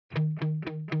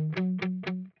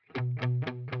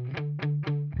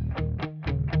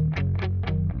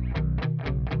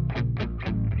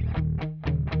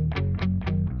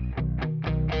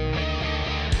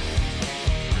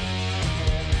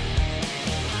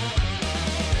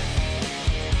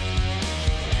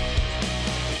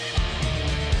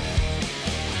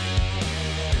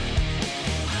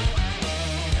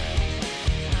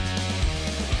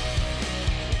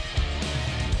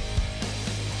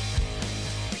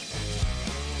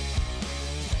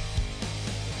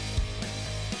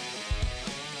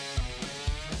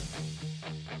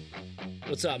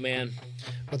What's up, man?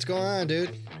 What's going on,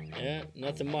 dude? Yeah,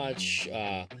 nothing much.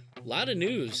 A lot of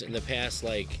news in the past,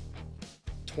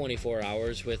 24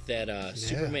 hours with that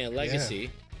Superman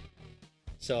Legacy.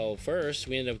 So first,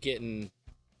 we ended up getting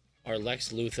our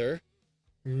Lex Luthor,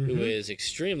 who is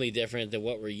extremely different than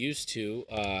what we're used to,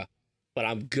 but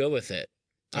I'm good with it.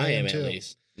 I am at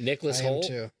least. Nicholas Hoult.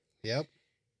 Too. Yep.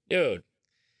 Dude,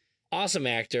 awesome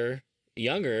actor.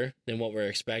 Younger than what we're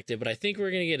expected, but I think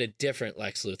we're going to get a different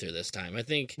Lex Luthor this time. I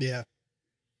think,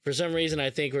 for some reason, I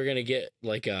think we're going to get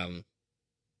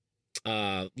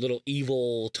little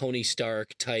evil Tony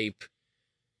Stark type,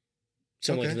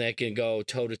 someone that can go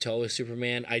toe to toe with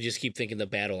Superman. I just keep thinking the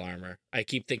battle armor. I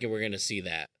keep thinking we're going to see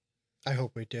that. I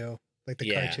hope we do. Like the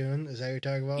cartoon, is that what you're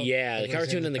talking about? Yeah, the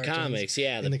cartoon in the comics.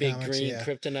 Yeah, the big green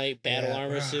kryptonite battle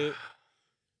armor suit.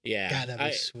 Yeah, God,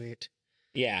 that'd be sweet.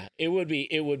 Yeah, it would be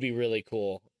really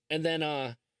cool. And then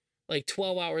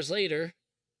 12 hours later,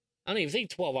 I don't even think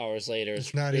 12 hours later.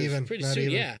 It's not even. Pretty not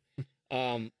soon, even.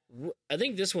 yeah. I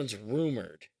think this one's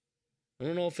rumored. I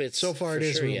don't know if it's so far it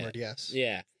is rumored, yet. yes.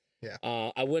 Yeah. Yeah.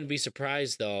 I wouldn't be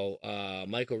surprised though.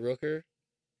 Michael Rooker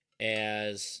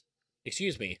as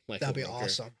That'd be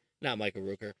awesome. Not Michael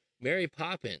Rooker. Mary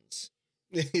Poppins.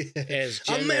 As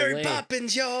I'm Mary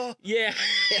Poppins, y'all. Yeah.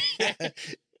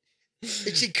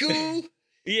 Is she cool?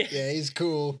 Yeah, he's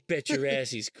cool. Bet your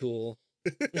ass he's cool.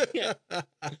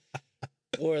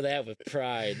 Wore that with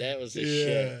pride. That was the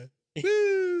shit.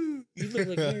 Woo! You look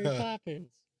like Mary Poppins.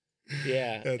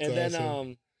 Yeah. That's and awesome.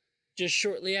 Then just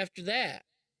shortly after that,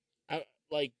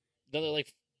 another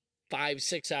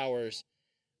 5-6 hours,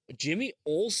 Jimmy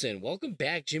Olsen. Welcome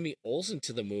back, Jimmy Olsen,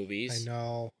 to the movies. I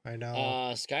know.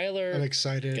 Skylar. I'm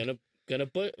excited. Gonna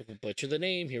butcher the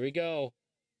name. Here we go.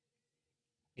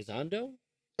 Gizondo?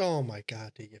 Oh my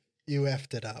God, you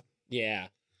effed it up. Yeah.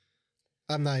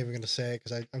 I'm not even gonna say it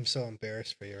because I'm so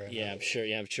embarrassed for you right now. Yeah, I'm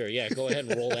sure. Yeah, go ahead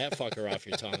and roll that fucker off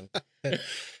your tongue.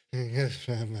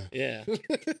 Yeah.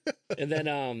 And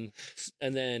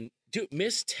then, dude,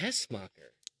 Miss Tessmacher.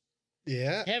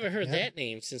 Yeah. Haven't heard that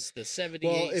name since the 78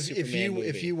 Well, Superman movie.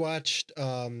 if you watched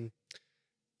Supergirl,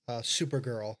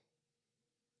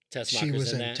 Tessmacher's she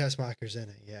was in that? Tessmacher's in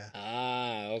it. Yeah.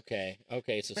 Ah, okay.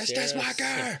 So Miss Sarah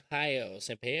Tessmacher.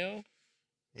 Sampaio.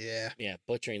 Yeah,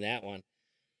 butchering that one.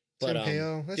 But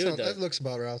Sampaio. That looks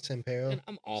about right. Sampaio. Man,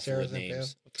 I'm awful Sarah with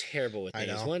names. Sampaio. I'm terrible with I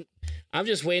names. know. I'm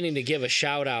just waiting to give a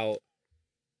shout out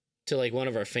to one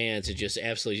of our fans who just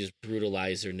absolutely just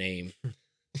brutalize their name.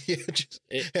 Yeah,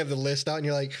 have the list out and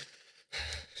you're like,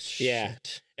 yeah.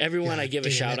 shit. Everyone God I give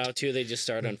a shout it. out to, they just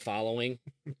start unfollowing.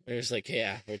 They're just like,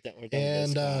 yeah, we're done with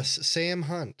And this. Sam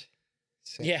Hunt.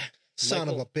 Yeah. Son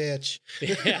of a bitch.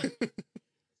 Yeah.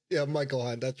 Yeah, Michael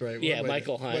Hunt. That's right. Yeah,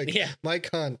 Michael Hunt. Mike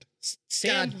Hunt.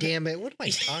 Sam, God damn it. What am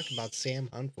I talking about Sam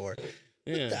Hunt for?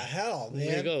 Yeah. What the hell, man?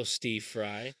 There you go, Steve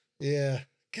Fry. Yeah.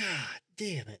 God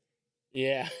damn it.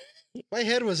 Yeah. My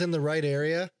head was in the right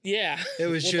area. Yeah. It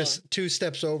was just 2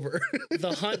 steps over.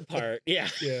 The Hunt part. Yeah.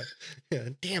 Yeah.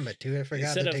 Damn it, dude. I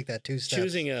forgot to take that 2 steps.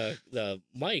 Choosing the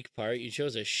Mike part, you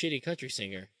chose a shitty country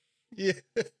singer. Yeah.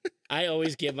 I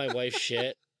always give my wife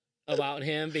shit about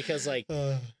him because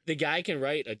the guy can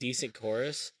write a decent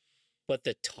chorus, but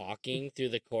the talking through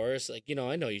the chorus, I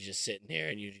know you're just sitting there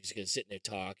and you're just gonna sit there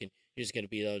talk and you're just gonna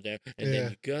be out there and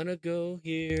then you're gonna go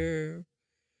here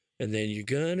and then you're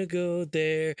gonna go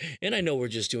there. And I know we're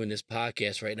just doing this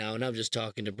podcast right now and I'm just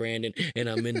talking to Brandon and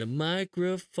I'm in the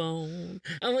microphone.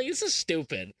 I'm like, this is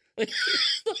stupid. I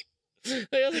was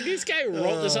like, this guy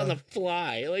wrote this on the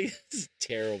fly. This is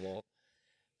terrible.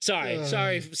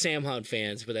 Sorry, Sam Hunt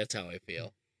fans, but that's how I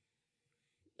feel.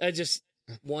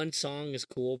 One song is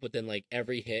cool, but then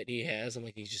every hit he has, I'm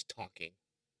like, he's just talking.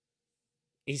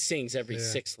 He sings every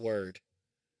 6th word.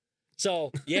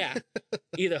 So yeah,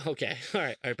 all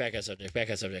right, back on subject.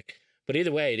 But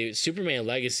either way, dude, Superman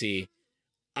Legacy.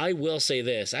 I will say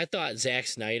this: I thought Zack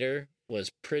Snyder was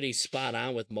pretty spot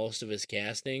on with most of his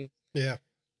casting. Yeah,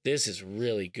 this is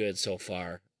really good so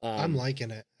far. I'm liking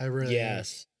it. I really am.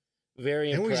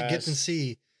 Very impressed. And we get to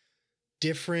see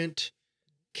different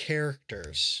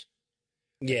characters.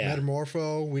 Yeah.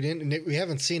 Metamorpho. We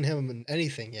haven't seen him in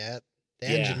anything yet. The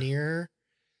engineer.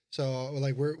 So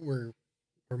we're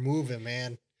moving,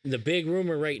 man. The big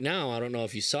rumor right now, I don't know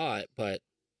if you saw it, but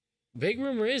big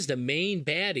rumor is the main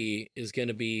baddie is going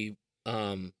to be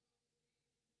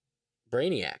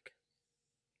Brainiac.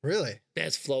 Really?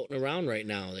 That's floating around right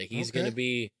now. He's going to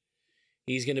be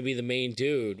the main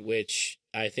dude, which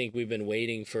I think we've been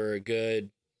waiting for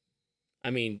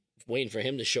waiting for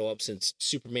him to show up since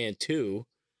Superman 2.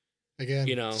 Again,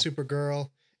 Supergirl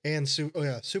and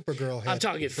Supergirl. I'm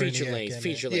talking feature length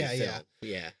film.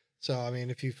 Yeah. So I mean,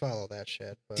 if you follow that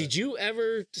shit. But... Did you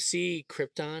ever see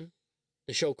Krypton?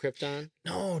 The show Krypton?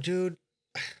 No, dude.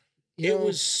 It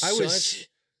was such.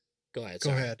 Go ahead.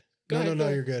 Go ahead. Go ahead. No,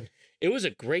 you're good. It was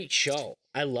a great show.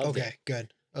 I loved it. Okay,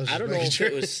 good. I don't know if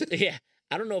it was. Yeah,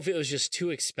 I don't know if it was just too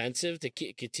expensive to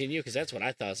continue, because that's what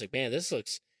I thought. I was like, man, this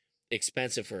looks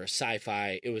expensive for a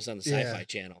sci-fi. It was on the Sci-Fi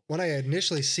Channel. When I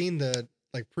initially seen the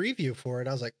preview for it,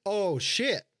 I was like, oh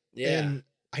shit. Yeah. And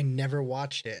I never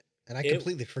watched it, and I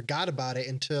completely forgot about it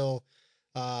until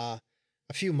a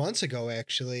few months ago,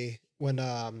 actually, when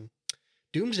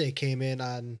Doomsday came in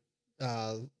on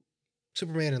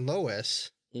Superman and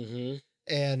Lois. Mm-hmm.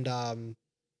 And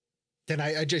then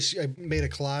I made a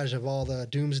collage of all the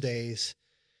Doomsdays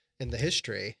in the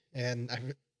history,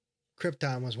 and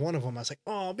Krypton was one of them. I was like,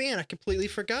 oh man, I completely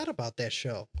forgot about that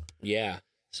show. Yeah.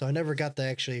 So I never got to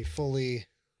actually fully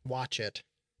watch it.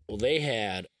 Well, they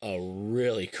had a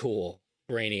really cool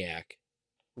Brainiac.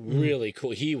 Really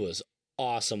cool. He was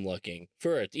awesome looking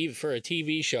even for a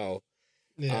TV show.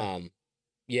 Yeah.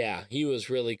 Yeah, he was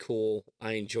really cool.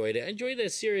 I enjoyed it. I enjoyed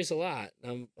that series a lot.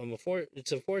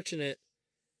 It's unfortunate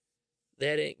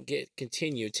that it didn't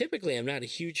continue. Typically, I'm not a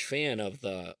huge fan of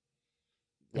the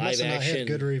live action. Not had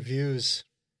good reviews.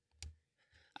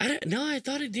 I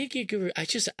thought it did get good. I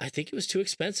think it was too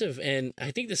expensive, and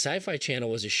I think the Sci-Fi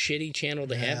Channel was a shitty channel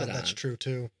to have it on. That's true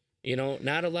too. You know,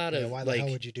 not a lot of why the hell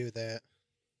would you do that?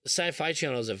 The Sci-Fi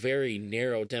Channel is a very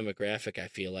narrow demographic. I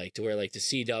feel like, to where like the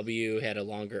CW had a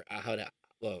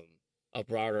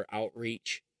broader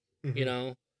outreach. Mm-hmm. You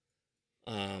know,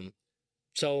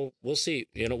 so we'll see.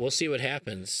 You know, we'll see what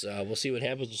happens. We'll see what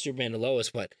happens with Superman and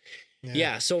Lois, but.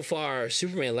 Yeah, so far,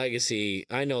 Superman Legacy,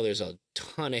 I know there's a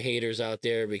ton of haters out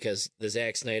there because the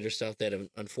Zack Snyder stuff that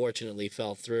unfortunately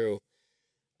fell through.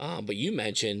 But you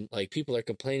mentioned, like, people are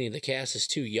complaining the cast is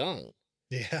too young.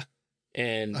 Yeah.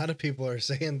 And a lot of people are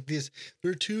saying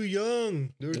they're too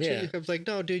young. I was like,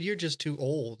 no, dude, you're just too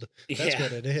old. That's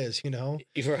what it is, you know?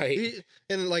 Right.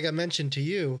 And like I mentioned to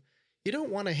you, you don't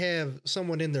want to have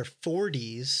someone in their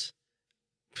 40s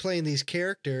playing these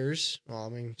characters. Well, I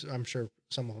mean, I'm sure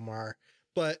some of them are,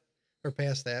 or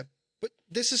past that. But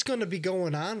this is going to be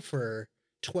going on for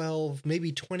 12,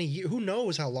 maybe 20 years. Who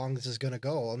knows how long this is going to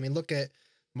go? I mean, look at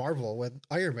Marvel with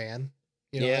Iron Man.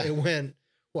 You know, it went,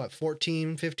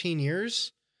 14, 15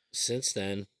 years? Since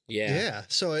then, yeah. Yeah,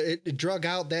 so it drug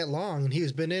out that long, and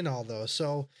he's been in all those.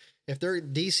 So if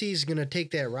DC's going to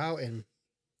take that route and,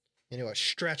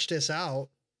 stretch this out,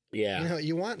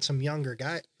 you want some younger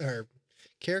guy or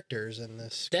characters in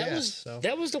this cast.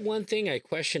 That was the one thing I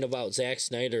questioned about Zack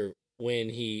Snyder when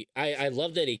I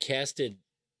love that he cast Ben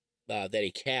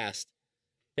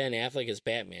Affleck as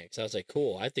Batman, because I was like,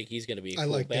 cool, I think he's going to be a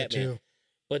cool Batman. That too.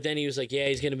 But then he was like, yeah,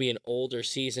 he's going to be an older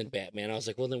seasoned Batman. I was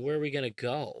like, well, then where are we going to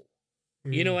go?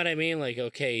 You know what I mean? Like,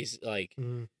 okay, he's like,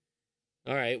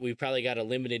 all right, we probably got a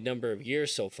limited number of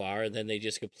years so far, and then they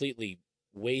just completely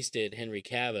wasted Henry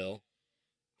Cavill,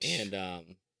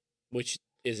 and which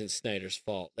isn't Snyder's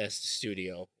fault. That's the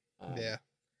studio.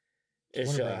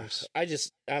 It's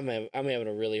I'm having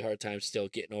a really hard time still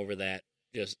getting over that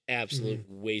just absolute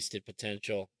wasted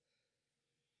potential.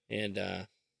 And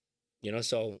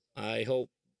so I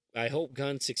hope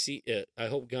Gunn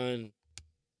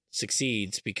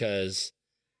succeeds, because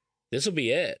this will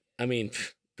be it. I mean,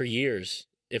 for years,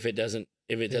 if it doesn't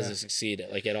succeed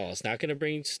like at all, it's not going to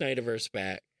bring Snyderverse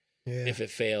back. Yeah. If it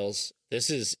fails, this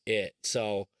is it.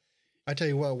 So I tell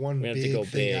you what, one big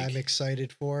thing I'm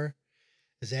excited for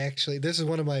is actually, this is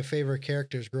one of my favorite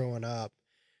characters growing up.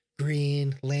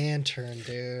 Green Lantern,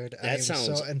 dude. That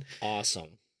sounds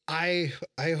awesome. I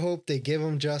hope they give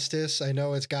him justice. I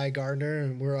know it's Guy Gardner,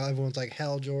 and everyone's like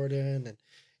Hal Jordan, and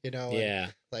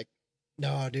and like,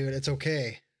 no, dude, it's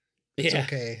okay. It's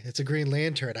okay. It's a Green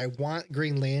Lantern. I want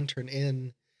Green Lantern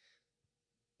in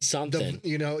something.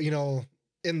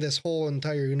 In this whole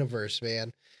entire universe,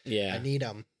 man. Yeah, I need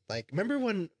him. Like,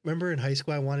 remember in high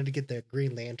school, I wanted to get the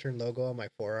Green Lantern logo on my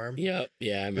forearm? Yep.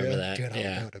 Yeah, I remember that. Dude,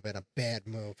 that would have been a bad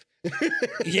move.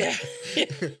 Yeah.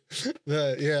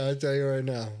 But yeah, I'll tell you right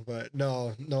now. But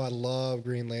no, I love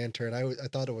Green Lantern. I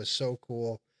thought it was so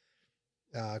cool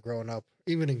growing up.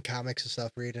 Even in comics and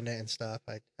stuff, reading it and stuff.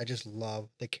 I just love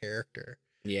the character.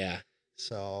 Yeah.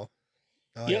 So,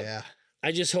 yeah.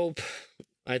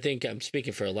 I think I'm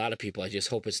speaking for a lot of people. I just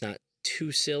hope it's not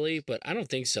too silly, but I don't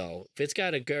think so. If it's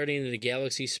got a Guardian of the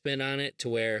Galaxy spin on it, to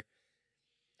where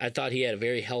I thought he had a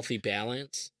very healthy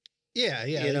balance. Yeah.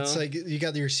 It's like you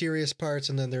got your serious parts,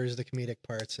 and then there's the comedic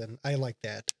parts, and I like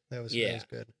that. That was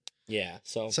good. Yeah.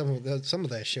 So some of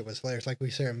that shit was hilarious. Like we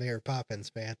say, Mary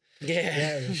Poppins, man.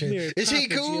 Yeah. Is he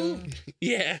cool?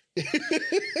 Yeah.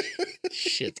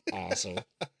 Shit's awesome.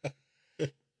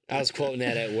 I was quoting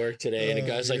that at work today, and the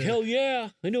guy's like, hell yeah,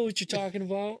 I know what you're talking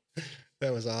about.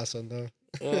 That was awesome, though.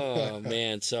 Oh,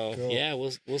 man. So, Cool. yeah,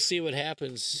 we'll see what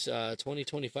happens.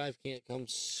 2025 can't come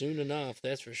soon enough,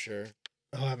 that's for sure.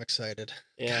 Oh, I'm excited.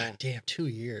 Yeah. God damn, 2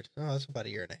 years. Oh, that's about a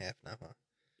year and a half now, huh?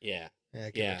 Yeah. Yeah,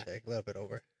 give or take. A little bit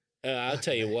over. I'll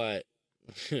tell you what.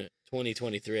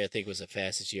 2023, I think, was the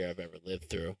fastest year I've ever lived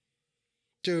through.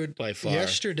 Dude, by far.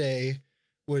 Yesterday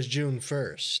was June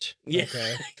 1st. Yeah.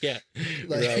 Okay. Yeah.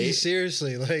 Like, right.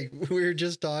 seriously, like, we were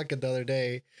just talking the other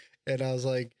day, and I was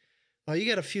like, oh, you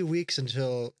got a few weeks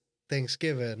until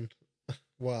Thanksgiving.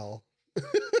 Well.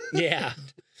 Yeah.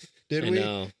 Did we?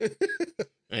 Know.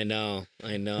 I know.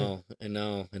 And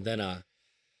then,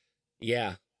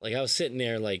 yeah, like I was sitting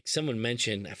there, like someone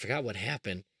mentioned, I forgot what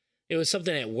happened. It was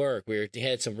something at work. We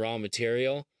had some raw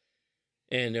material,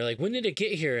 and they're like, when did it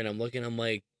get here? And I'm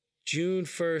like, June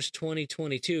 1st,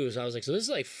 2022. So I was like, so this is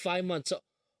like 5 months old.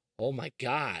 Oh my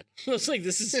God. I was like,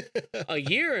 this is a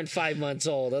year and 5 months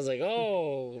old. I was like,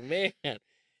 oh man.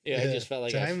 Yeah, I just felt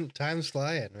like time's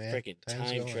flying, man. Freaking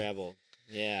time travel.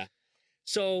 Yeah.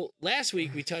 So last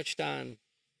week we touched on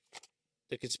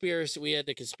the conspiracy. We had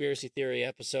the conspiracy theory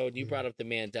episode. You brought up the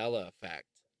Mandela effect.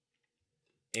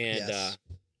 And, yes.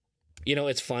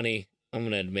 It's funny. I'm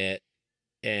going to admit.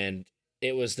 And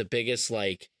it was the biggest,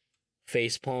 like,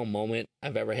 facepalm moment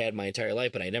I've ever had in my entire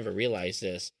life, but I never realized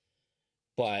this.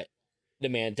 But the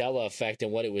Mandela effect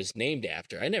and what it was named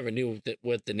after. I never knew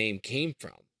what the name came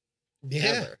from. Yeah.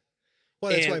 Ever.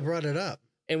 Well, that's why I brought it up.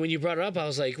 And when you brought it up, I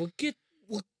was like,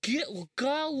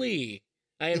 golly.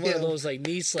 I had one of those like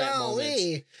knee slap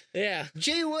moments. Yeah.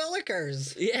 Jay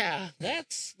Willikers. Yeah.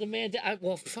 That's the Mandela.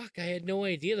 Well, fuck. I had no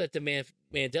idea that the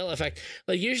Mandela effect,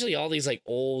 like usually all these like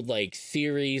old like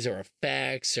theories or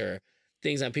effects or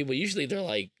things on people, usually they're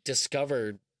like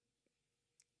discovered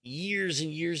years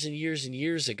and years and years and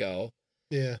years ago.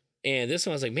 Yeah. And this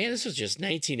one I was like, man, this was just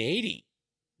 1980.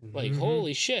 Like,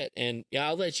 holy shit. And yeah,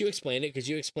 I'll let you explain it because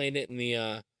you explained it in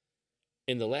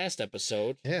the last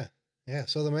episode. Yeah. Yeah.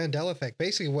 So the Mandela effect,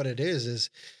 basically what it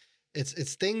is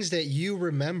it's things that you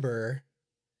remember,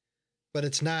 but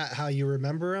it's not how you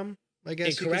remember them, I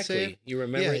guess you could say. You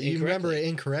remember it incorrectly. You remember it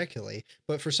incorrectly.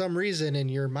 But for some reason in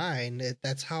your mind,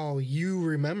 that's how you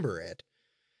remember it.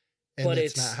 And but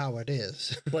it's not how it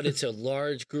is. But it's a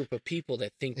large group of people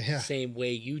that think the same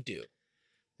way you do.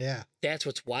 Yeah. That's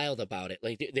what's wild about it.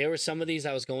 Like, there were some of these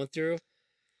I was going through,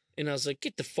 and I was like,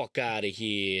 get the fuck out of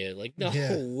here. Like, no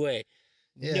way.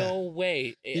 Yeah. No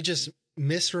way. You're just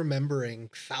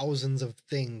misremembering thousands of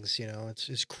things,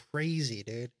 It's crazy,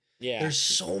 dude. Yeah. There's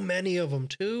so many of them,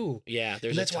 too. Yeah,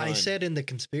 and that's why I said in the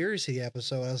conspiracy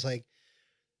episode, I was like,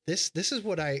 this is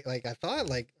what I thought,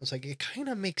 like, I was like, it kind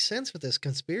of makes sense with this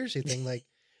conspiracy thing. Like,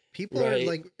 people are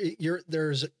like,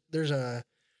 there's a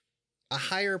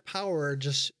higher power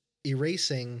just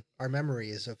erasing our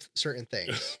memories of certain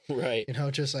things. Right.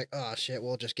 Just like, oh shit,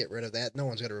 we'll just get rid of that. No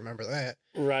one's going to remember that.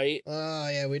 Right. Oh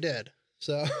yeah, we did.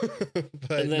 So,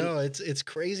 but no, it's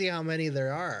crazy how many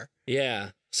there are.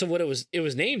 Yeah. So what it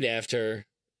was named after,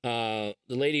 the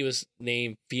lady was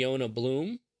named Fiona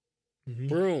Bloom.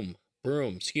 Broom.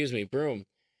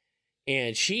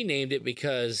 And she named it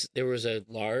because there was a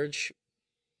large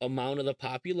amount of the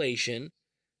population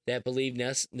that believed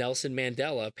Nelson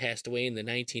Mandela passed away in the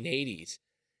 1980s.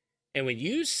 And when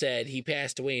you said he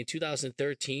passed away in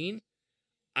 2013,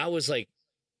 I was like,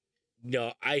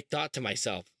 no, I thought to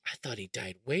myself, I thought he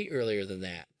died way earlier than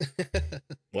that.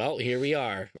 Well, here we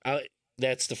are.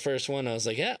 That's the first one. I was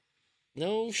like, yeah,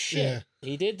 no shit. Yeah.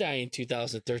 He did die in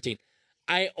 2013.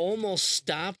 I almost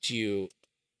stopped you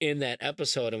in that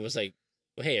episode and was like,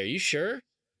 well, hey, are you sure?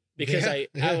 Because I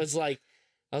was like,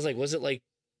 was it like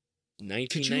 1999?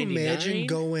 Could you imagine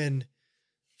going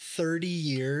 30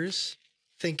 years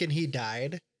thinking he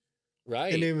died?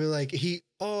 Right. And then be like,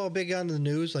 big on the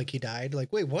news, like he died.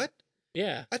 Like, wait, what?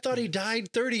 Yeah. I thought he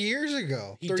died 30 years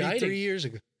ago. 33 years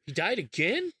ago. He died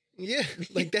again? Yeah.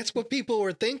 Like, that's what people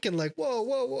were thinking. Like,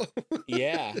 whoa.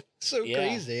 Yeah. So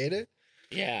crazy, ain't it?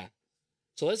 Yeah.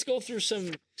 So let's go through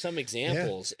some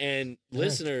examples and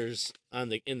listeners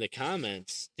in the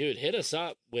comments, dude, hit us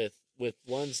up with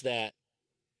ones that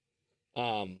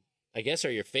I guess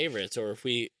are your favorites, or if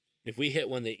we hit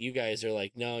one that you guys are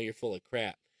like, no, you're full of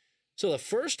crap. So the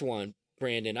first one,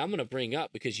 Brandon, I'm going to bring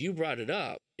up because you brought it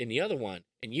up in the other one,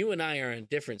 and you and I are on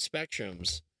different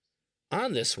spectrums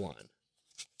on this one.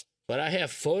 But I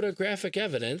have photographic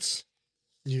evidence.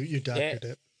 You doctored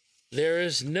it. There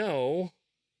is no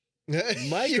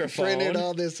microphone. You printed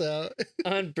all this out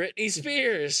on Britney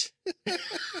Spears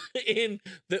in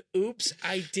the "Oops,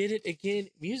 I Did It Again"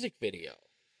 music video.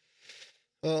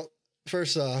 Well,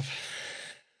 first off,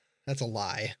 that's a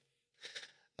lie.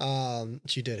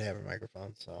 She did have a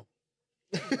microphone, so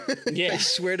Yeah. I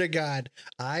swear to God,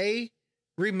 I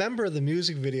remember the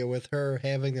music video with her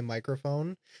having the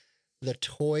microphone. The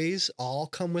toys all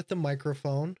come with the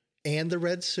microphone and the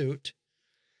red suit.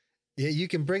 Yeah, you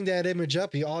can bring that image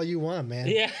up all you want, man.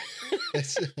 Yeah.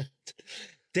 It's,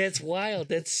 That's wild.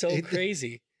 That's so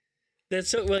crazy. That's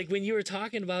so, like, when you were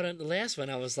talking about it in the last one,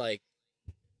 I was like,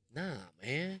 nah,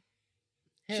 man.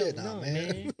 Hell shit, no, nah,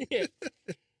 man. Yeah.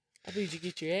 I bet you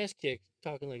get your ass kicked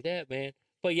talking like that, man.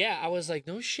 But yeah, I was like,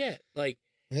 no shit. Like,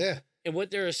 yeah. and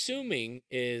what they're assuming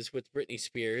is with Britney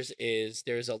Spears is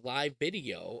there's a live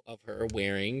video of her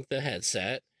wearing the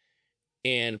headset,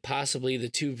 and possibly the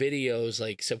two videos,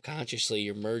 like, subconsciously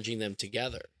you're merging them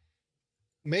together.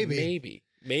 Maybe.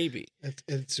 Maybe.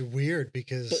 It's weird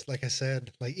because, like I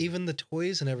said, like even the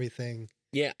toys and everything.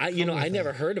 Yeah, I with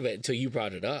never it. heard of it until you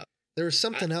brought it up. There was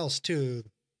something else too.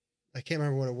 I can't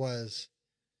remember what it was.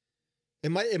 It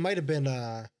might have been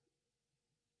I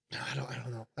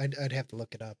don't know. I'd have to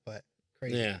look it up, but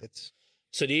crazy. Yeah. It's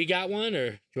So do you got one, or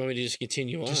do you want me to just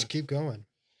continue on? just keep going.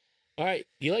 All right.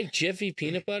 You like Jiffy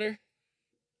peanut butter?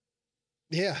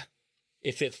 Yeah.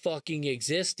 If it fucking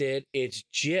existed, it's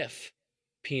Jif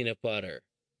peanut butter.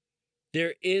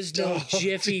 There is no Oh,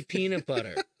 Jiffy peanut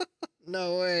butter.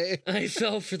 No way. I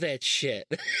fell for that shit.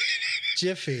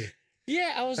 Jiffy.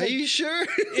 Yeah, I was Are like, you sure?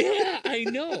 yeah, I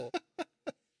know.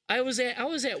 I was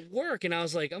at work and I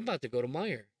was like, I'm about to go to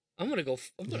Meijer.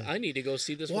 I need to go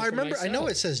see this Well, one I for remember. I know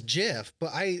myself. it says Jif,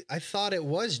 but I thought it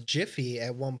was Jiffy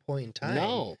at one point in time.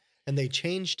 No. And they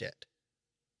changed it.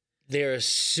 They're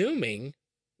assuming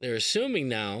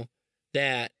now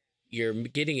that you're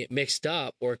getting it mixed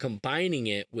up or combining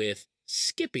it with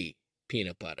Skippy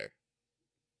peanut butter.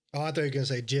 Oh, I thought you were gonna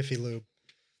say Jiffy Lube.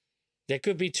 That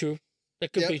could be true.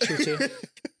 That could be true too.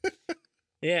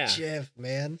 Yeah. Jif,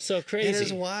 man. So crazy. It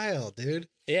is wild, dude.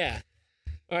 Yeah.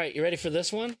 All right, you ready for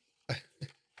this one?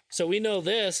 So we know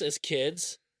this as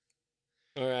kids.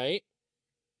 All right.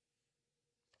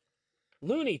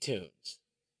 Looney Tunes.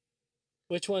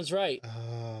 Which one's right?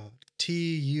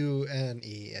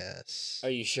 Tunes. Are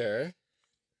you sure?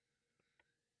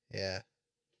 Yeah.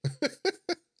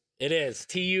 It is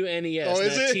Tunes. Oh,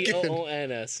 is not it?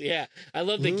 Toons. Yeah. I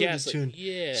love the Looney guess. Like, Tune.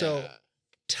 yeah. So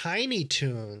Tiny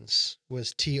Toons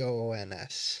was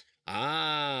Toons.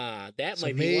 That So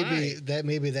might be why.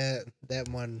 that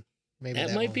one. Maybe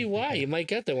That might be why. You might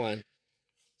get the one.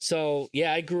 So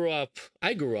yeah, I grew up.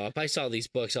 I saw these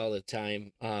books all the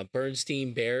time.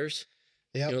 Bernstein Bears.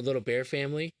 Yeah. You know, little bear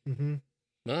family. Mm-hmm.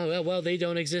 Oh well, they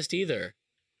don't exist either.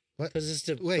 What? Because it's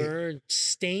the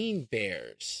Bernstein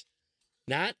Bears,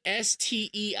 not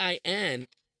Stein,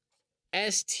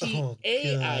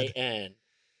 Stain.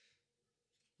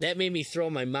 That made me throw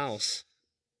my mouse.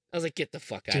 I was like, "Get the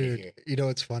fuck out of here!" You know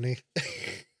what's funny?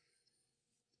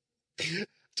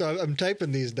 So I'm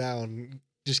typing these down,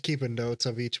 just keeping notes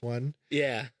of each one.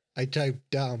 Yeah. I typed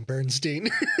down Bernstein.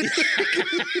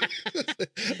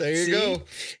 There you See? go.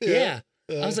 Yeah.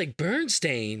 I was like,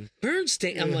 Bernstein.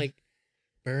 I'm like,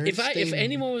 Bernstein. if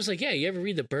anyone was like, yeah, you ever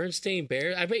read the Bernstein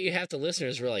Bear? I bet you half the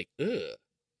listeners were like, ugh,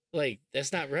 like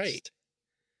that's not right.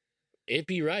 It'd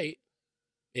be right.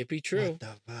 It'd be true. What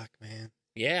the fuck, man?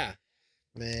 Yeah.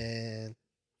 Man.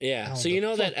 Yeah. So you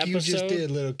know that episode you just did,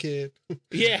 little kid.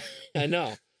 Yeah, I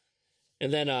know.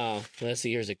 And then let's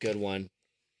see, here's a good one.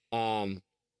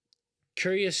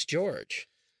 Curious George.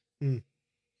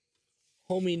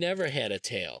 Homie never had a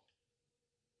tail.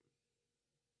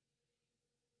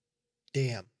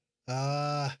 Damn.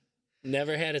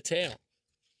 Never had a tail.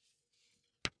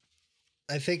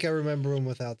 I think I remember him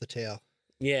without the tail.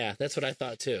 Yeah, that's what I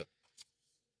thought too.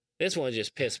 This one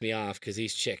just pissed me off because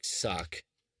these chicks suck.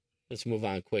 Let's move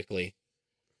on quickly.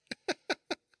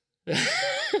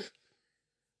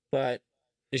 But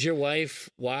does your wife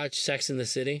watch Sex in the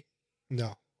City?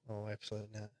 No. Oh,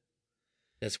 absolutely not.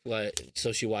 That's what.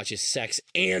 So she watches Sex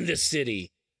and the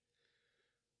City.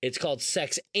 It's called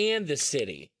Sex and the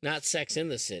City, not Sex in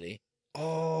the City.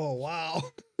 Oh, wow.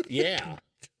 Yeah.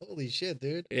 Holy shit,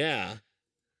 dude. Yeah.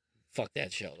 Fuck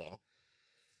that show though.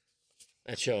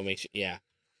 That show makes yeah.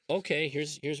 Okay,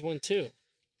 here's one too.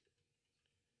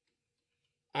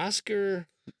 Oscar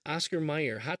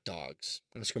Mayer hot dogs.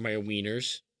 Oscar Mayer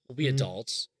wieners. We'll be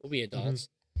adults. We'll be adults.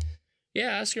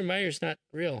 Yeah, Oscar Mayer's not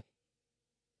real.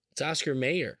 It's Oscar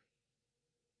Mayer.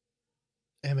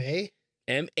 M.A.?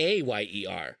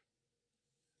 Mayer.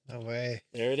 No way.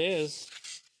 There it is.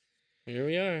 Here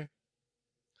we are.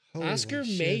 Holy Oscar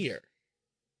shit. Mayer.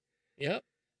 Yep.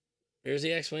 There's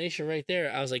the explanation right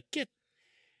there. I was like,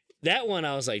 That one,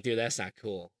 I was like, dude, that's not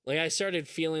cool. Like, I started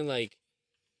feeling like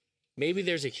maybe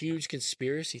there's a huge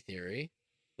conspiracy theory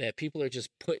that people are just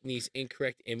putting these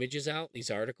incorrect images out,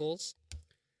 these articles,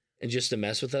 and just to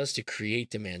mess with us to create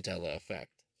the Mandela effect.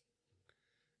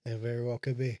 It very well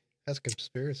could be. That's a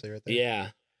conspiracy right there. Yeah.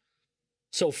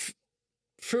 So,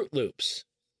 Fruit Loops.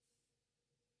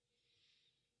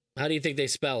 How do you think they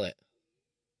spell it?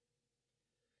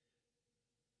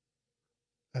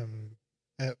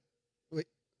 Wait.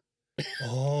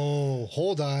 Oh,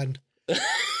 hold on.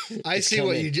 I see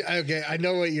what you. Okay, I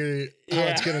know what you're. How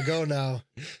it's gonna go now.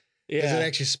 Yeah. Is it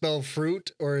actually spelled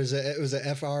fruit or is it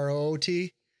FROOT?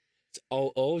 It's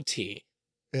OOT.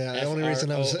 Yeah, the only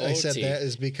reason I said that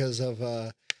is because of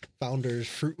Founders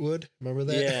Fruitwood. Remember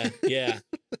that? Yeah, yeah.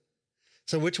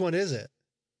 So which one is it?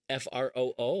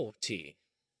 FROOT.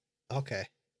 Okay.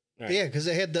 Right. Yeah, because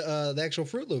they had the actual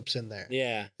Fruit Loops in there.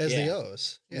 Yeah. As the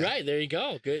O's. Yeah. Right, there you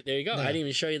go. Good. There you go. Yeah. I didn't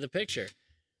even show you the picture.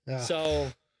 Yeah.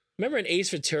 So remember in Ace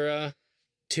Ventura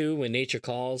 2 when Nature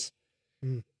Calls?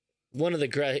 One of the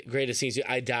greatest scenes.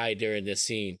 I died during this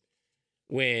scene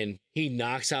when he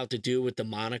knocks out the dude with the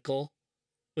monocle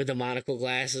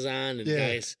glasses on, and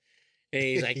guys, and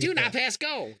he's like, "Do not pass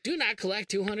go. Do not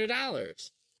collect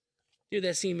 $200." Dude,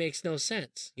 that scene makes no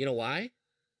sense. You know why?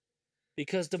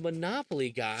 Because the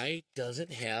Monopoly guy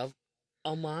doesn't have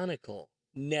a monocle.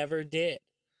 Never did.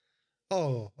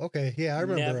 Oh, okay. Yeah, I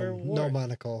remember him. No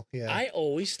monocle. Yeah. I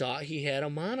always thought he had a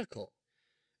monocle.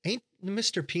 Ain't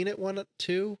Mr. Peanut one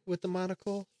too with the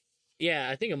monocle? Yeah,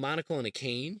 I think a monocle and a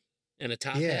cane and a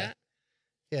top hat.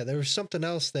 Yeah, there was something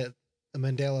else that the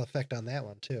Mandela effect on that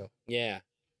one too. Yeah.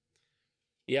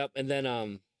 Yep, and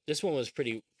then this one was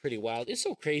pretty wild. It's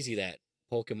so crazy that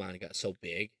Pokemon got so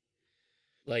big.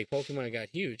 Like Pokemon got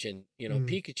huge, and you know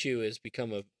Pikachu has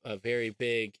become a very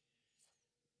big.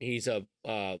 He's a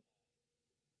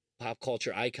pop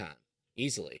culture icon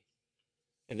easily,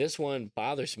 and this one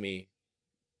bothers me.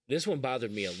 This one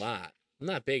bothered me a lot. I'm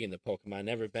not big into Pokemon,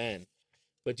 never been,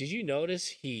 but did you notice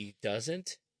he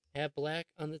doesn't have black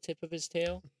on the tip of his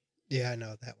tail? Yeah, I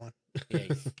know that one. Yeah,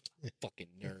 you fucking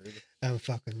nerd. I'm a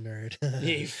fucking nerd. Yeah,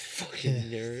 you fucking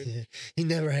nerd. Yeah. He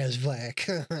never has black.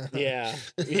 Yeah,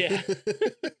 yeah.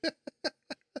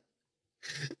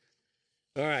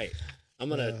 All right, I'm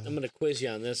gonna quiz you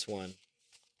on this one.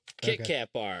 Kit Kat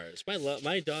bars.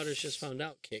 My daughter's just found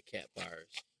out Kit Kat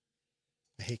bars.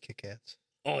 I hate Kit Kats.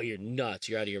 Oh, you're nuts.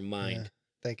 You're out of your mind. Yeah,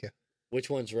 thank you. Which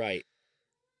one's right?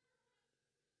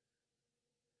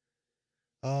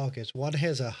 Oh, okay. So one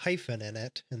has a hyphen in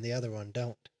it and the other one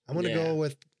don't. I'm going to go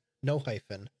with no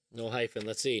hyphen. No hyphen.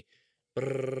 Let's see.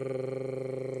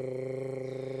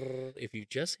 If you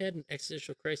just had an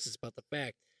existential crisis about the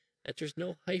fact that there's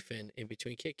no hyphen in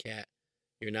between Kit Kat,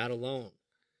 you're not alone.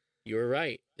 You were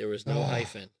right. There was no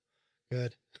hyphen.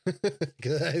 Good.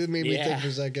 Good. It made me think for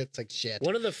a second. It's like shit.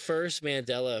 One of the first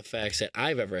Mandela effects that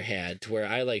I've ever had to where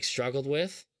I like struggled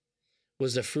with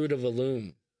was the fruit of the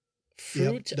loom.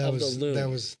 Fruit of the loom. That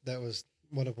was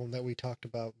one of them that we talked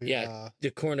about. Yeah,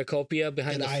 the cornucopia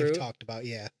behind the fruit. I've talked about,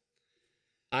 yeah.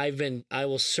 I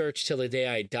will search till the day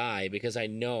I die because I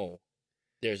know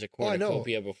there's a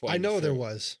cornucopia before. I know there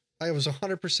was. I was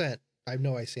 100%. I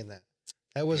know I seen that.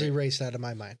 That was erased out of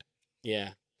my mind.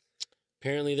 Yeah.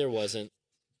 Apparently there wasn't.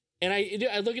 And I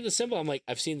look at the symbol. I'm like,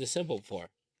 I've seen the symbol before.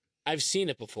 I've seen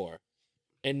it before.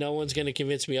 And no one's going to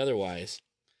convince me otherwise.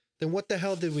 Then what the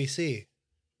hell did we see?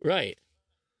 Right.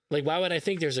 Like, why would I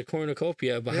think there's a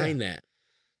cornucopia behind that?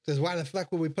 Because why the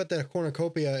fuck would we put that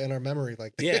cornucopia in our memory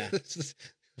like that? Yeah.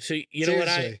 So you know what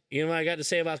I got to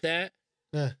say about that?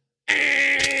 Yeah.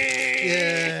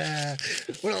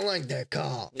 We don't like that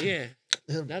call. Yeah.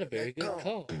 Not a very good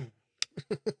call.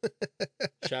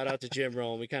 Shout out to Jim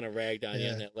Rome. We kind of ragged on you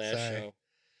in that last show.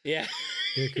 Yeah.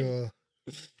 You're cool.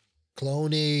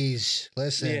 Clonies.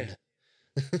 Listen.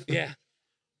 Yeah. Yeah.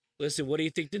 Listen, what do you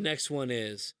think the next one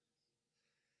is?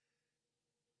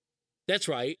 That's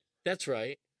right. That's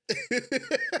right.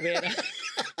 Man,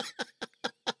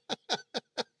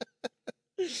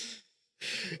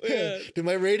 Did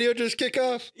my radio just kick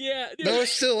off? Yeah. No,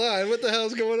 it's still on. What the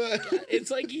hell's going on?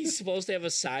 It's like he's supposed to have a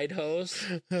side host.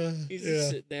 He's just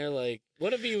sitting there like,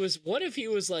 what if he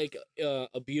was like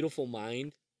a beautiful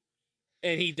mind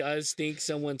and he does think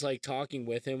someone's like talking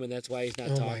with him and that's why he's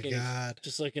not talking. Oh my God.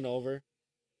 Just looking over.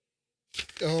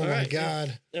 Oh my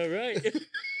God. Yeah. All right.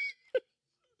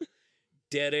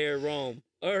 Dead air Rome.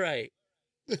 All right.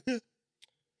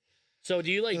 So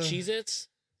do you like Cheez-Its?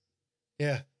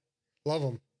 Yeah. Love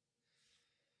them.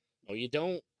 No, you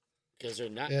don't. Because they're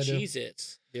not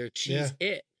Cheez-Its. They're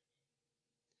Cheez-It.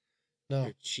 No.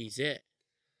 They're Cheez-It.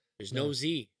 There's no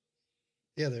Z.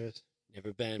 Yeah, there is.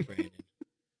 Never been, Brandon.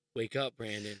 Wake up,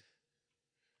 Brandon.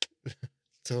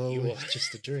 So it was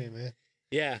just a dream, man.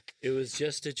 Yeah, it was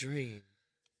just a dream.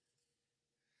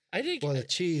 I think. Well, the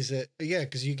cheese it, yeah,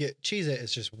 because you get cheese it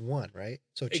is just one, right?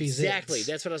 So cheese exactly.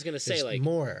 That's what I was gonna say. Like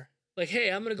more. Like, hey,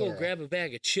 I'm gonna go Plural. grab a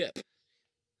bag of chip.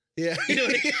 Yeah, You know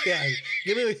what I mean? yeah.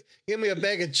 Give me a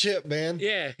bag of chip, man.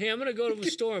 Yeah. Hey, I'm gonna go to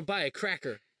the store and buy a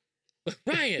cracker.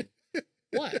 Ryan,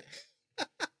 what?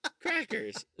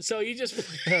 Crackers. So you just.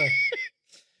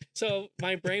 So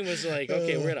my brain was like,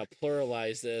 okay, we're gonna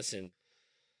pluralize this, and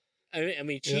I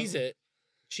mean, Cheez-It,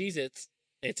 Cheez-Its,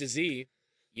 it's a Z.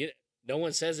 No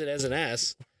one says it as an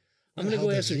S. I'm gonna go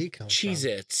have some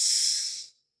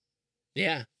Cheez-Its.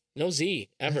 Yeah, no Z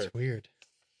ever. That's weird.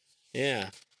 Yeah,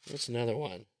 what's another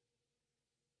one?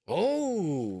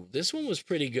 Oh, this one was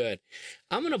pretty good.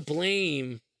 I'm gonna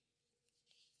blame.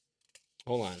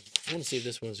 Hold on, I want to see if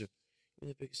this one's the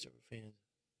biggest ever fan.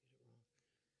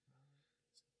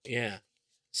 Yeah.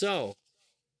 So,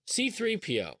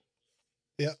 C-3PO.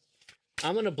 Yeah.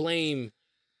 I'm gonna blame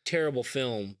terrible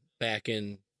film back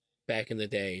in the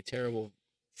day. Terrible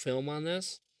film on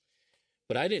this.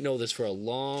 But I didn't know this for a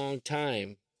long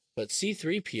time. But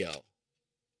C-3PO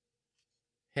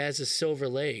has a silver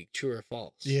leg, true or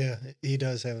false? Yeah, he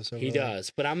does have a silver leg. He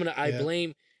does. But I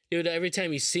blame, dude, every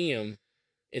time you see him,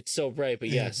 it's so bright. But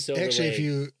yeah, silver actually,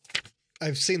 leg.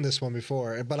 I've seen this one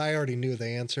before, but I already knew the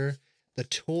answer. The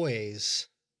toys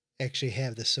actually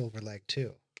have the silver leg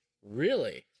too.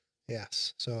 Really?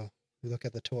 Yes. So we look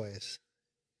at the toys.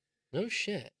 No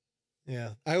shit.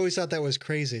 Yeah. I always thought that was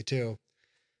crazy too.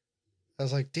 I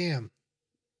was like, damn.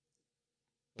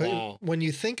 But wow. When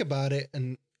you think about it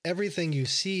and everything you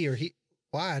see or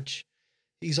watch,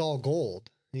 he's all gold.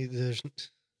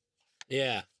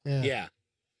 Yeah.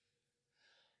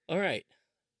 All right.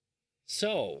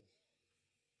 So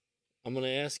I'm going to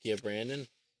ask you, Brandon,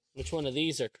 which one of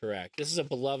these are correct? This is a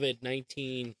beloved I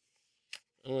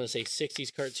want to say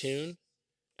 60s cartoon.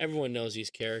 Everyone knows these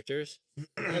characters.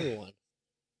 Everyone.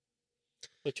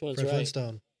 Which one's Fred right?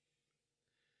 Flintstone.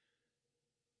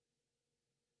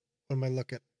 What am I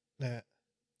looking at?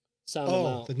 Sound them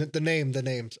out. The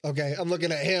names. Okay, I'm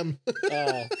looking at him.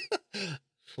 Oh.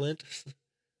 Flintstones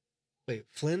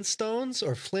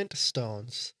or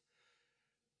Flintstones?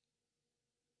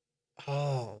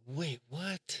 Oh, wait,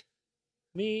 what?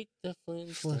 Meet the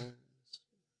Flintstones.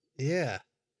 Yeah.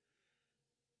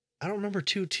 I don't remember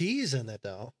two T's in it,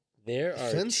 though. There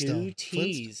are two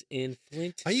T's in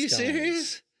Flintstones. Are you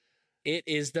serious? It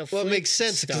is the Flintstones. Well, it makes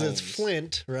sense because it's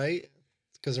Flint, right?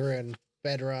 Because we're in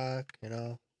bedrock,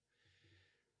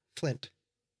 Flint.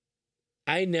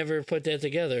 I never put that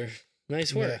together.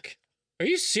 Nice work. Yeah. Are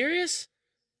you serious?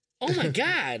 Oh, my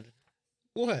God.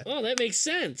 What? Oh, that makes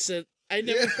sense. I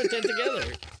never put that together.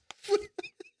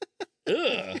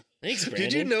 Ugh. Thanks, Brandon.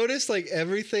 Did you notice, like,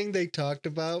 everything they talked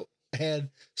about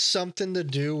had something to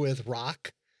do with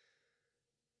rock?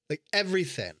 Like,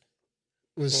 everything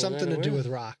was something to do with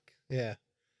rock. Yeah.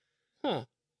 Huh.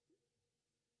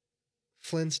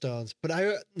 Flintstones. But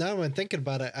now when I'm thinking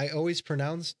about it, I always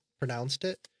pronounced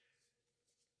it.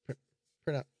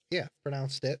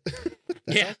 Pronounced it. Yeah.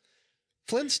 Hell?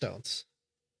 Flintstones.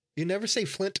 You never say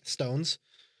Flintstones.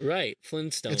 Right.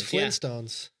 Flintstones. It's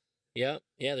Flintstones. Yeah.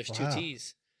 Yeah, there's two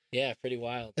T's. Yeah, pretty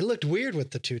wild. It looked weird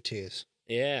with the two T's.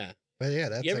 Yeah. But yeah,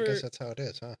 I guess that's how it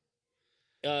is, huh?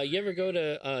 You ever go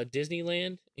to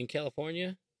Disneyland in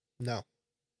California? No.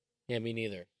 Yeah, me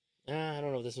neither. I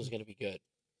don't know if this one's going to be good.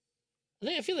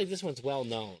 I feel like this one's well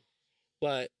known.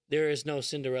 But there is no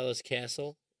Cinderella's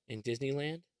castle in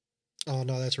Disneyland. Oh,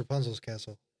 no, that's Rapunzel's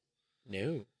castle.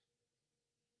 No.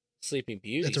 Sleeping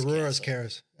Beauty's It's Aurora's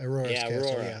castle. Aurora's castle.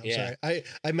 Aurora, yeah. Sorry.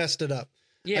 I messed it up.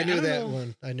 Yeah, I knew that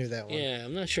one. Yeah,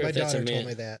 I'm not sure My if that's daughter told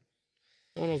me that.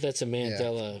 I don't know if that's a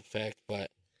Mandela effect,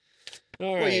 but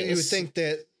all right. Well, you would think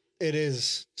that it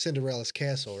is Cinderella's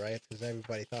castle, right? Because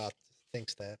everybody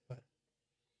thinks that. But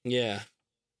yeah.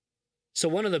 So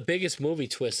one of the biggest movie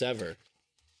twists ever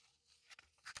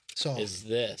is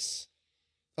this.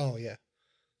 Oh yeah.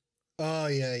 Oh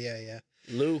yeah.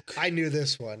 Luke. I knew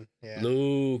this one. Yeah.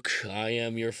 Luke, I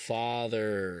am your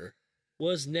father.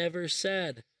 Was never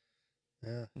said.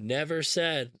 Yeah. Never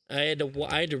said. I had to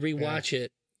rewatch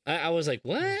it. I was like,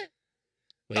 what?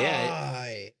 Well, yeah,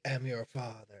 I am your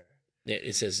father.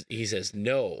 He says,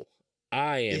 no,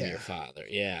 I am your father.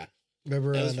 Yeah.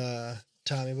 Remember on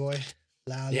Tommy Boy?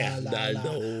 La,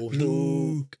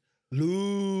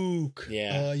 Luke.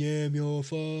 Yeah. I am your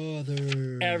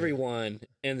father. Everyone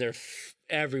and their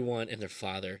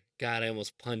father. God, I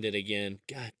almost punned it again.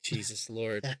 God, Jesus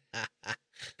Lord.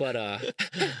 But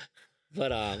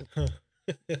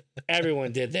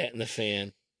everyone did that in the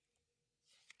fan.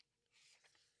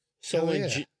 So Hell in,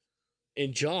 yeah.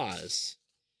 in Jaws,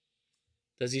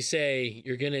 does he say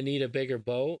you're gonna need a bigger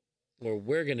boat, or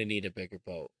we're gonna need a bigger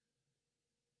boat?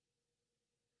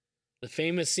 The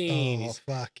famous scene, Oh, he's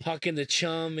fuck. hucking the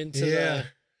chum into Yeah.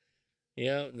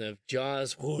 the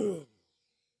Jaws. Whoo.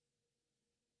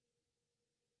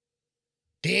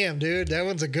 Damn, dude. That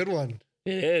one's a good one.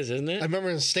 It is, isn't I it? remember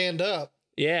in Stand Up.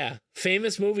 Yeah.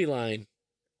 Famous movie line.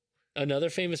 Another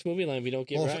famous movie line we don't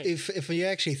get Well, right. if you're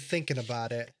actually thinking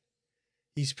about it,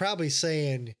 he's probably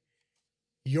saying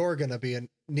you're going to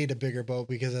need a bigger boat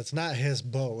because it's not his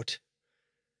boat.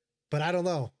 But I don't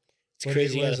know. It's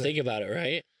crazy how to think about it,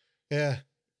 right? Yeah.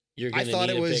 You're I gonna thought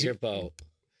need it a was- bigger boat.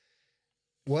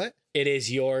 What? It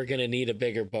is you're gonna need a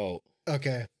bigger boat.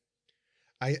 Okay.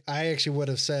 I actually would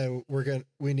have said we're going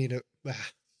to need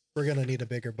a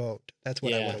bigger boat. That's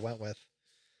what I Yeah. would have went with.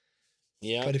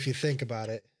 Yeah. But if you think about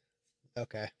it,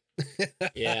 okay.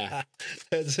 Yeah.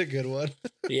 That's a good one.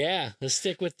 Yeah. Let's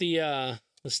stick with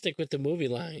the movie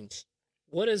lines.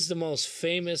 What is the most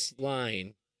famous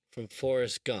line from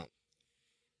Forrest Gump?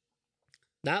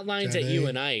 Not lines that you Jenny.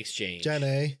 and I exchange.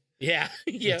 Jenny. Yeah.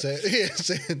 Yeah. That's it. That's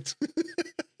it.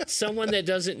 Someone that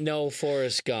doesn't know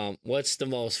Forrest Gump, what's the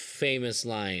most famous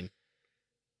line?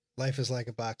 Life is like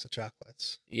a box of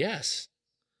chocolates. Yes.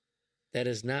 That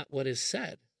is not what is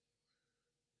said.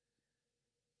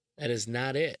 That is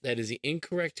not it. That is the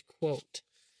incorrect quote.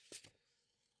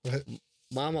 What?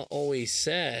 Mama always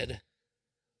said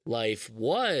life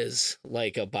was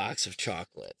like a box of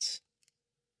chocolates.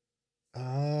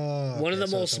 Oh, One of the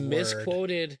okay, so it's most a word.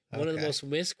 misquoted, one of the Okay. most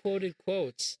misquoted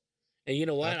quotes. And you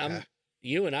know what? Okay.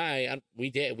 You and I,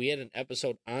 we had an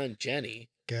episode on Jenny.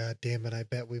 God damn it! I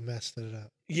bet we messed it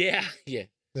up. Yeah, yeah.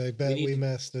 I bet need we to-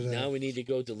 messed it Now up. we need to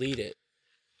go delete it.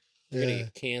 We're gonna Yeah.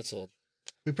 get canceled.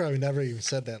 We probably never even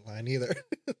said that line either.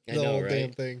 I the know, whole right?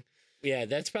 damn thing. Yeah,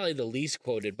 that's probably the least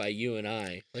quoted by you and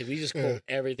I. Like we just Yeah. quote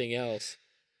everything else.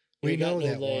 We You got know no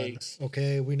that legs. one.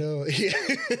 Okay, we know. Yeah.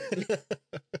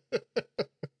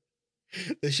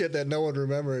 The shit that no one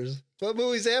remembers. What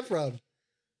movie's that from?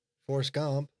 Forrest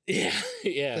Gump. Yeah, What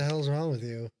the yeah, hell's wrong with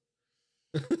you?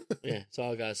 yeah. That's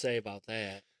all I gotta say about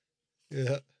that.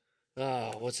 Yeah.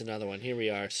 Oh, what's another one? Here we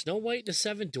are. Snow White and the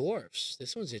Seven Dwarfs.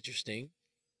 This one's interesting.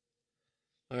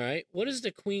 All right. What does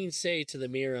the queen say to the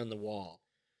mirror on the wall?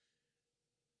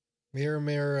 Mirror,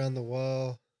 mirror on the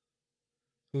wall.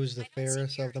 Who's the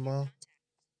fairest of them all?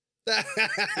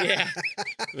 Yeah.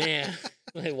 Man,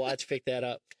 my watch picked that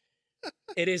up.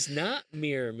 It is not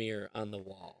mirror, mirror on the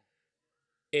wall.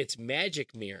 It's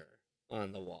magic mirror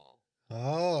on the wall.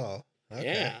 Oh.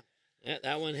 Okay. Yeah.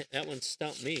 That one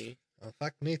stumped me. Well,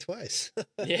 fuck me twice.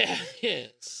 Yeah. Yeah.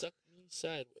 Suck me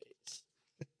sideways.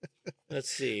 Let's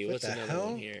see. What What's the another hell?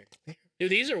 one here? Dude,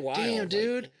 these are wild. Damn, like-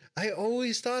 dude. I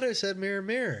always thought it said mirror,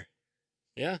 mirror.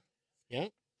 yeah. Yeah.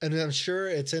 And I'm sure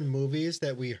it's in movies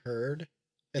that we heard.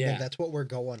 And Yeah. then that's what we're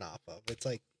going off of. It's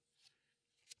like,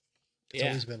 it's Yeah.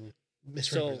 always been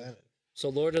misrepresented. So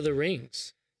Lord of the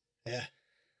Rings. Yeah.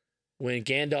 When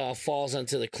Gandalf falls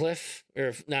onto the cliff,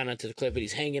 or not onto the cliff, but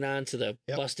he's hanging on to the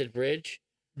Yep. busted bridge.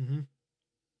 Mm-hmm. Do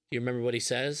you remember what he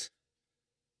says?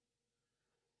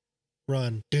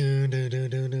 Run. Dun, dun, dun,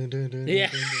 dun, dun, dun, dun,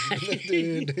 Yeah.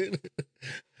 dun, dun,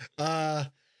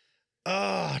 dun.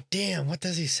 Oh, damn. What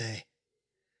does he say?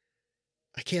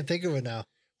 I can't think of it now.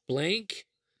 Blank,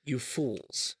 you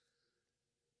fools.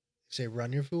 Say,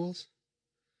 run, your fools.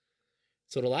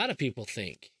 That's what a lot of people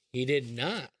think. He did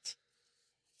not.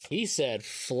 He said,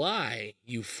 fly,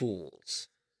 you fools.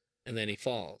 And then he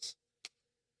falls.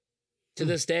 To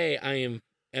this day, I am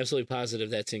absolutely positive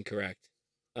that's incorrect.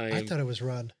 I thought it was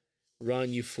run.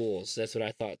 Run, you fools. That's what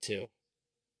I thought too.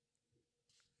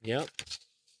 Yep.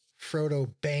 Frodo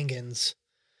Bangans.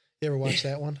 You ever watch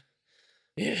that one?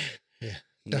 Yeah. Yeah.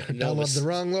 No, Download the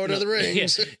wrong Lord of the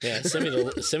Rings. Yeah. Send me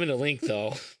the link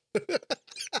though.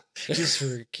 Just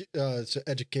for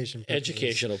education purposes.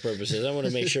 Educational purposes. I want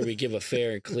to make sure we give a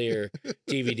fair and clear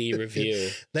DVD review.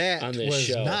 That on this was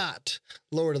show. not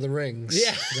Lord of the Rings.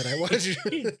 Yeah. That I watched.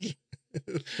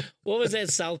 What was that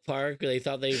South Park where they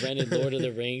thought they rented Lord of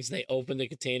the Rings? And they opened the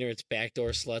container, it's backdoor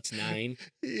sluts 9.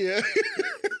 Yeah.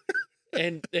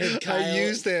 And Kyle, I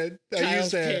used that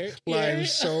Kyle's line yeah.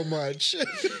 so much.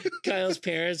 Kyle's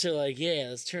parents are like, yeah,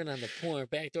 let's turn on the porn.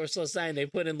 Backdoor sluts 9. They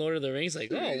put in Lord of the Rings,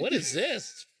 like, oh, what is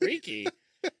this? It's freaky.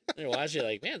 They're watching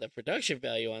like, man, the production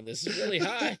value on this is really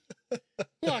high.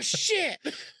 Oh, shit.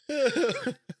 One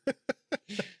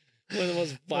of the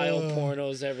most vile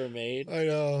pornos ever made. I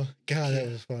know. God, that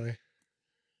was funny.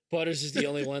 Butters is the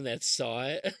only one that saw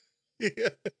it. Yeah.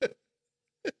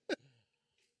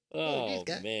 Oh,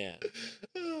 got- man.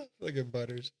 Look at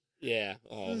Butters. Yeah.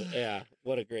 Oh, yeah.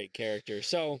 What a great character.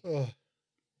 So,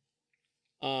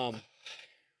 one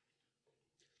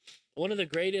of the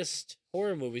greatest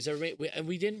horror movies ever made, and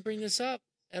we didn't bring this up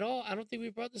at all. I don't think we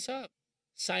brought this up.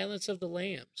 Silence of the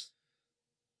Lambs.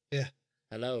 Yeah.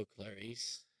 Hello,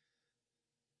 Clarice.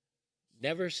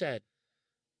 Never said.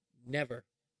 Never.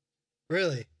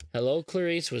 Really? Hello,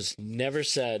 Clarice was never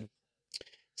said. It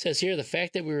says here, the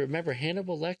fact that we remember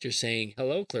Hannibal Lecter saying,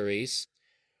 hello, Clarice,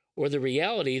 or the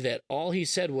reality that all he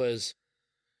said was,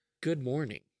 good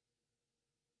morning.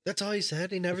 That's all he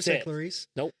said? He never That's said it. Clarice?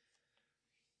 Nope.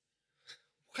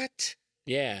 What?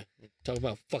 Yeah. Talk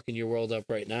about fucking your world up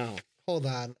right now. Hold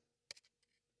on.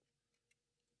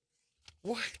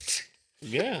 What?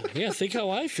 Yeah. Yeah. Think how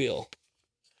I feel.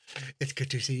 It's good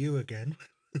to see you again.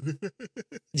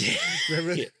 Yeah.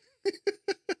 Remember? Yeah.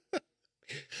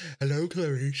 Hello,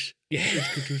 Clarice. Yeah.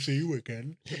 It's good to see you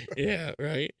again. Yeah,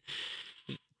 right.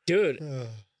 Dude,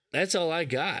 that's all I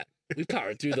got. We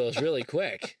powered through those really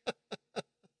quick.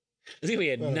 I think we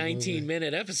had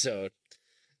 19-minute episode.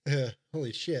 Yeah,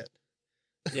 holy shit.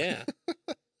 Yeah.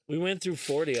 We went through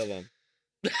 40 of them.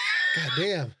 God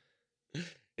damn.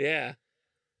 Yeah.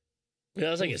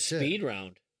 That was like Holy a shit. speed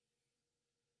round.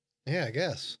 Yeah, I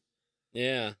guess.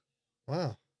 Yeah.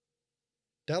 Wow.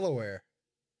 Delaware.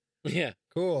 Yeah.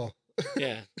 Cool.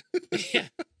 Yeah. Yeah.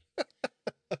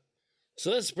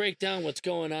 So let's break down what's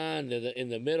going on in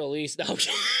the Middle East. No, let's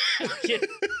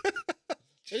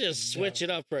just switch it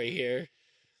up right here.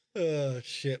 Oh,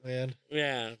 shit, man.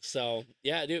 Yeah. So,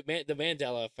 yeah, dude, the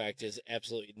Mandela effect is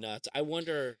absolutely nuts. I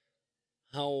wonder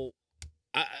how...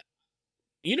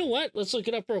 you know what? Let's look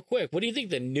it up real quick. What do you think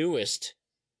the newest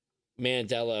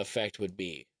Mandela effect would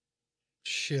be?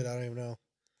 Shit, I don't even know.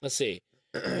 Let's see.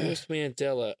 Newest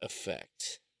Mandela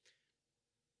effect.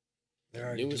 They're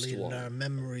already Newest deleting one. our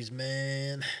memories,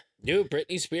 man. Dude,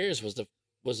 Britney Spears was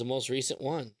the most recent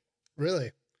one.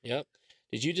 Really? Yep.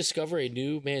 Did you discover a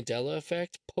new Mandela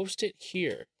effect? Post it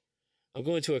here. I'm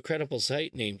going to a credible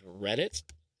site named Reddit.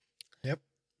 Yep.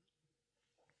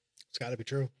 It's got to be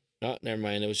true. Oh, never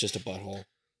mind. It was just a butthole.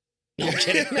 No, I'm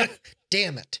kidding.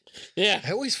 Damn it. Yeah.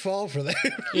 I always fall for that.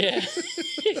 Yeah.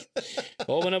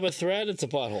 Open up a thread, it's a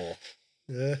butthole.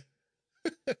 Yeah.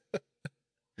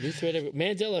 New thread.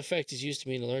 Mandela effect is used to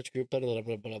mean a large group, blah, blah,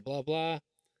 blah, blah, blah, blah.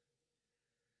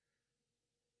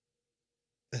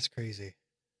 That's crazy.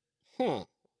 Huh.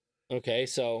 Okay,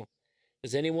 so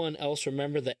does anyone else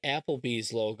remember the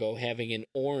Applebee's logo having an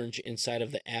orange inside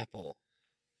of the apple?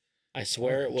 I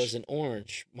swear it was an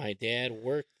orange. My dad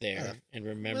worked there and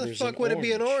remembers. Where the fuck would it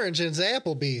be an orange and it's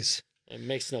Applebee's? It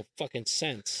makes no fucking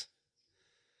sense.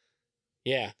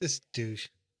 Yeah. This douche.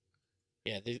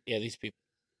 Yeah, these people.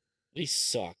 These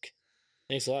suck.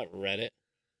 Thanks a lot, Reddit.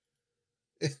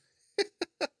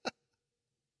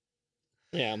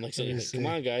 Yeah, I'm like, come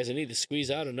on, guys. I need to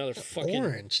squeeze out another fucking...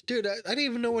 Orange. Dude, I didn't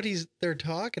even know what they're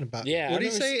talking about. Yeah. What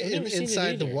did he say?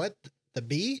 Inside the what? The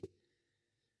bee?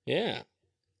 Yeah.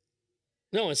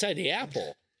 No, inside the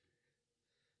apple.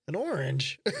 An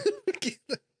orange?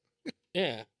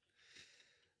 Yeah.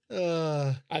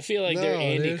 I feel like they're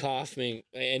Andy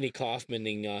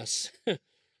Kaufmaning us.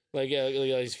 like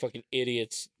these fucking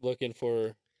idiots looking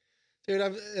for... Dude,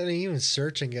 I'm even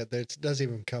searching it. It doesn't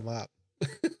even come up.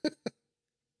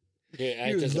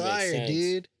 Dude, you liar,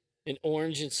 dude. An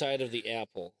orange inside of the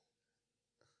apple.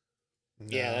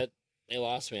 No. Yeah, they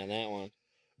lost me on that one.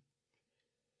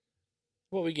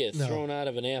 What we get thrown out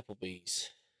of an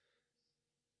Applebee's?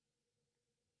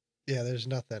 Yeah, there's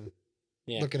nothing.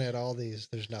 Yeah. Looking at all these,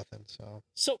 there's nothing. So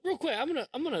real quick, I'm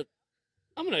gonna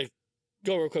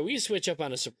go real quick. We can switch up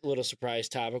on a little surprise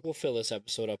topic. We'll fill this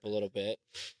episode up a little bit.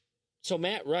 So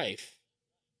Matt Rife,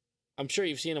 I'm sure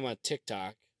you've seen him on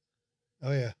TikTok.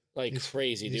 Oh yeah, like he's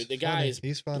crazy, dude. The guy is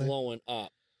blowing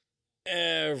up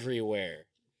everywhere,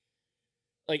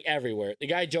 like everywhere. The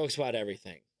guy jokes about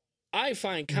everything. I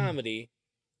find comedy,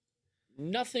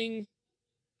 nothing,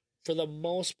 for the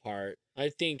most part, I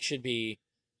think should be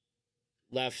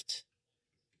left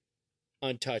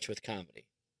untouched with comedy.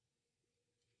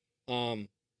 I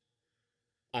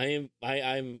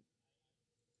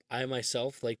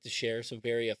myself like to share some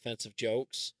very offensive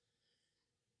jokes.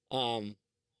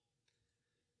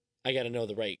 I got to know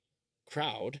the right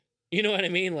crowd. You know what I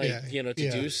mean? Like, to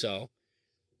do so.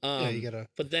 You gotta.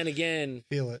 But then again,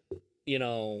 feel it.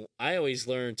 I always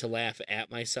learn to laugh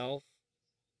at myself.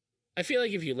 I feel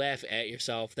like if you laugh at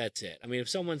yourself, that's it. I mean, if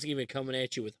someone's even coming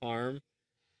at you with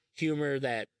humor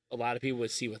that a lot of people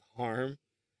would see with harm,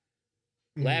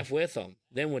 laugh with them.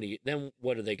 Then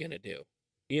what are they gonna do?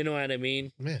 You know what I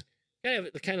mean? Yeah.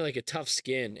 Kind of like a tough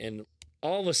skin, and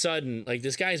all of a sudden, like,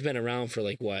 this guy's been around for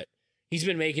like what? he's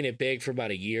been making it big for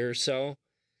about a year or so.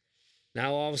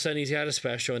 Now all of a sudden he's got a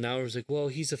special, and now it was like, well,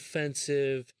 he's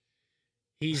offensive.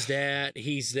 He's that.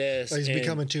 He's this. Oh, he's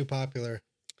becoming too popular.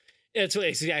 It's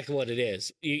exactly what it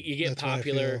is. You get That's what I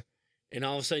popular, feel. and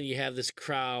all of a sudden you have this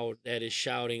crowd that is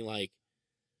shouting like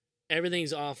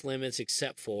everything's off limits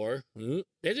except for.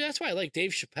 That's why I like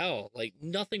Dave Chappelle. Like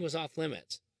nothing was off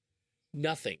limits.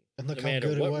 Nothing. And look No how matter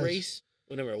good it what was. race,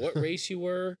 no matter what race you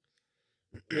were,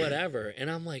 whatever.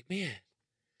 And I'm like, man,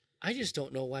 I just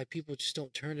don't know why people just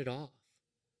don't turn it off.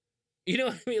 You know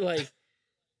what I mean? Like,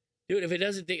 dude, if it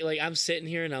doesn't think, like, I'm sitting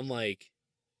here and I'm like,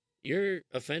 you're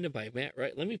offended by Matt,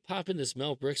 right? Let me pop in this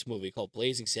Mel Brooks movie called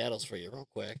Blazing Saddles for you real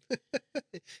quick.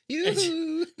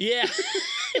 Yeah.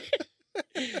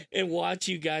 And watch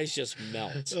you guys just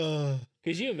melt.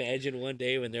 Could you imagine one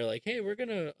day when they're like, hey, they're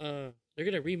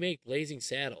going to remake Blazing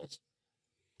Saddles.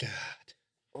 God.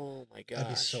 Oh my gosh. I'd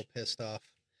be so pissed off.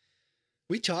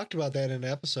 We talked about that in an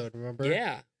episode, remember?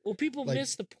 Yeah. Well, people Like,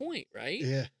 miss the point, right?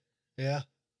 Yeah. Yeah.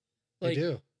 Like, They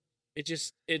do.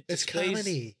 it's It's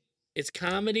comedy. It's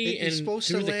comedy, You're and supposed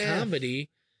to through the laugh. comedy,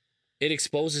 it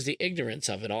exposes the ignorance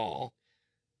of it all.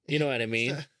 You know what I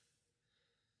mean?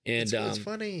 And it's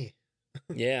funny.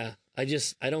 yeah, I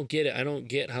don't get it. I don't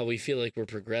get how we feel like we're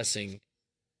progressing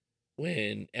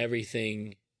when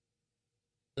everything,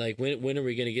 like when are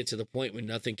we going to get to the point when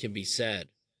nothing can be said?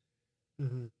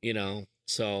 Mm-hmm. You know,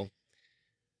 so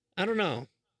I don't know.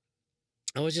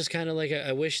 I was just kind of like,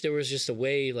 I wish there was just a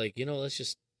way, like, you know, let's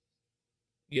just,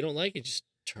 you don't like it, just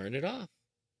turn it off.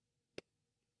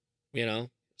 You know,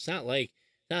 it's not like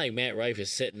Matt Rife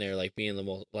is sitting there like being the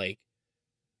most, like,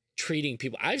 treating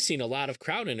people. I've seen a lot of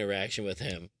crowd interaction with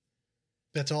him.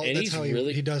 That's all. And That's he's how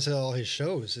really- he does all his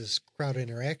shows is crowd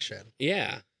interaction.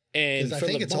 Yeah. And 'Cause I for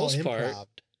think the it's all most part, improv.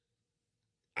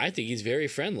 I think he's very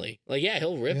friendly. Like, yeah,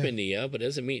 he'll rip Yeah. into you, but it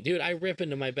doesn't mean, dude, I rip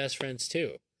into my best friends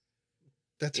too.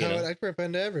 That's you how know? I rip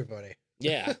into everybody.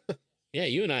 Yeah. Yeah,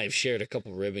 you and I have shared a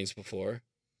couple ribbings before.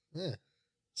 Yeah.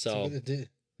 So,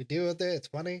 we deal with it. It's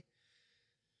funny.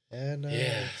 And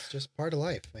Yeah. it's just part of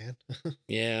life, man.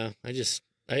 yeah,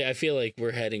 I feel like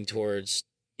we're heading towards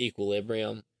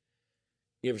equilibrium.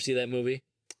 You ever see that movie?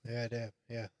 Yeah, I do.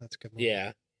 Yeah, that's a good movie.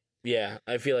 Yeah. Yeah.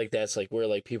 I feel like that's like where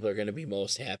like people are going to be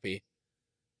most happy.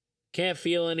 Can't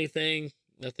feel anything.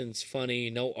 Nothing's funny.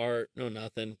 No art. No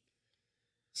nothing.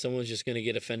 Someone's just going to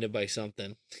get offended by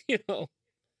something, you know?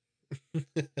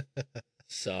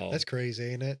 So. That's crazy,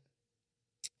 ain't it?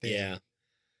 Damn, Yeah.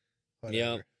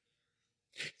 Whatever.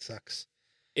 Sucks.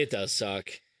 It does suck.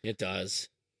 It does.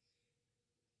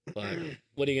 But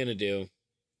what are you going to do?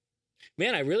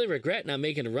 Man, I really regret not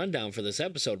making a rundown for this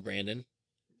episode, Brandon.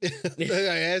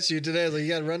 I asked you today, like, you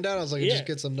got a rundown? I was like, Yeah. just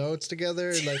get some notes together.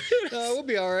 And like, oh, we'll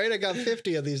be all right. I got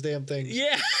 50 of these damn things.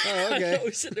 Yeah. Oh, okay. I know,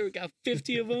 we said there we got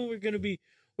 50 of them. We're gonna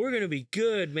be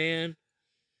good, man.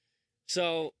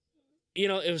 So, you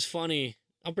know, it was funny.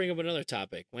 I'll bring up another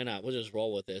topic. Why not? We'll just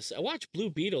roll with this. I watched Blue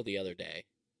Beetle the other day.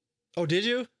 Oh, did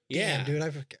you? Yeah. Damn, dude,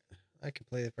 I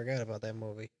completely forgot about that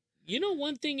movie. You know,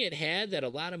 one thing it had that a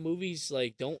lot of movies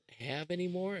like don't have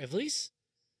anymore. At least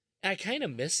I kind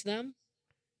of miss them.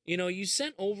 You know, you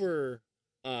sent over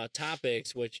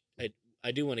topics, which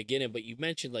I do want to get in, but you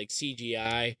mentioned like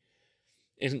CGI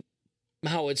and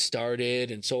how it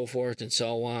started and so forth and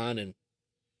so on. And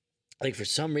like for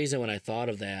some reason, when I thought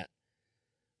of that,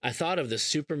 I thought of the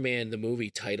Superman the movie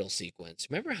title sequence.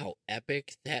 Remember how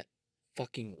epic that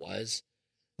fucking was?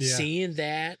 Yeah. Seeing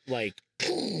that, like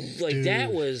Dude.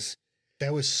 that was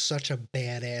such a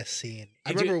badass scene.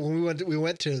 I Dude. remember when we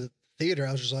went to the theater,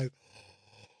 I was just like,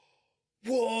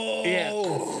 whoa. Yeah.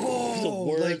 Whoa. The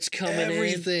words coming in.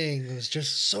 Everything was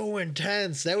just so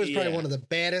intense. That was probably Yeah. one of the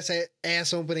baddest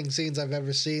ass opening scenes I've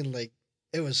ever seen. Like,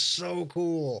 it was so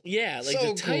cool. Yeah, like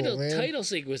So the cool, man. title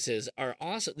sequences are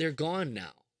awesome. They're gone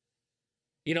now.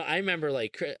 You know, I remember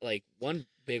like one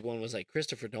big one was like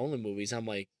Christopher Nolan movies. I'm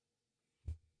like,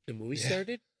 the movie Yeah.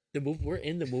 started. We're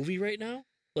in the movie right now.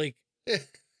 Like,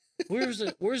 where's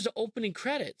the opening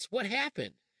credits? What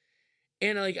happened?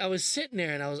 And like I was sitting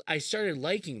there and I started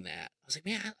liking that. I was like,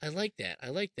 man, I like that. I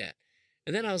like that.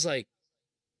 And then I was like,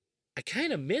 I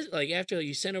kind of miss, like after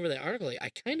you sent over that article, like, I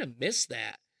kind of miss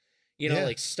that. You know, Yeah.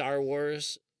 like Star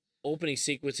Wars opening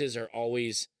sequences are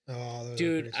always, Oh, those are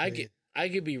dude, pretty sweet. I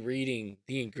could be reading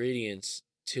the ingredients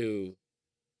to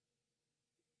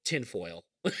tinfoil.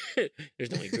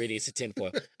 There's no ingredients to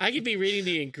tinfoil. I could be reading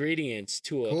the ingredients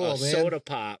to a Cool, man. soda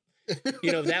pop.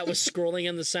 You know, that was scrolling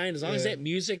on the sign. As long as Yeah. that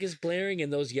music is blaring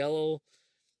and those yellow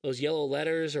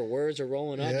letters or words are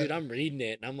rolling up, Yeah. dude, I'm reading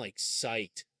it and I'm like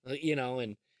psyched. You know,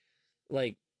 and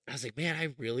like I was like, man,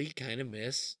 I really kind of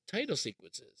miss title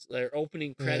sequences. Their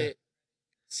opening Yeah. credit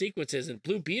sequences, and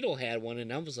Blue Beetle had one,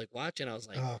 and I was like watching. I was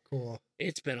like, Oh, cool.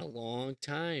 it's been a long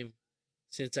time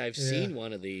since I've Yeah. seen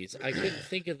one of these. I couldn't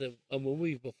think of a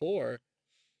movie before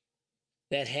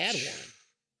that had one.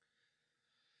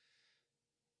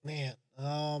 Man,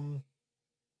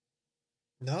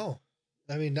 no.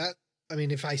 I mean, not. I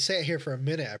mean, if I sat here for a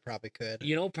minute, I probably could.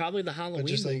 You know, probably the Halloween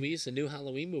just, like- movies, the new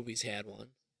Halloween movies had one.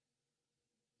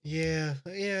 Yeah,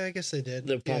 I guess they did.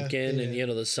 The Yeah, pumpkin they and did.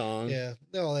 the song. Yeah,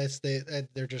 no,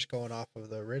 they're just going off of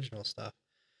the original stuff.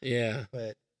 Yeah.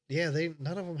 But yeah,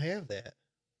 none of them have that.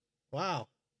 Wow.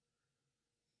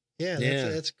 Yeah, Yeah.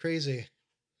 that's crazy.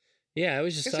 Yeah, I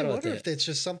was I just guess thought I about wonder that. if it's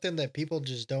just something that people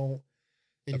just don't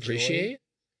enjoy. Appreciate?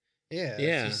 Yeah.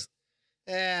 Yeah. It's just,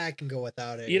 I can go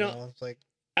without it. You You know- know, it's like,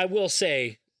 I will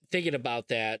say, thinking about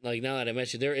that, like now that I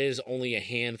mentioned, there is only a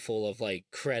handful of like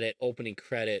opening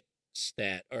credits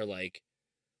that are like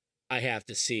I have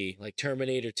to see, like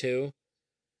Terminator 2.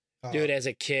 oh, Dude, as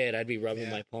a kid, I'd be rubbing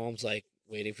Yeah. my palms like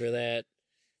waiting for that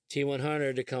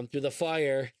T-100 to come through the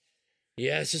fire.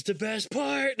 Yes, it's the best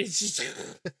part. It's just, you know,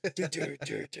 do, do,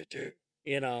 do, do,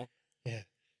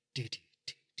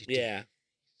 do. yeah.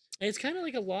 It's kind of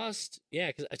like a lost,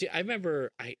 yeah. Because I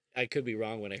remember, I could be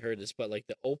wrong when I heard this, but like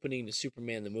the opening to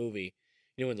Superman the movie,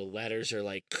 you know, when the letters are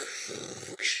like,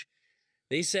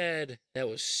 they said that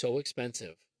was so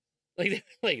expensive, like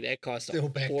that cost a Still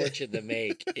back then. fortune to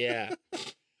make. Yeah.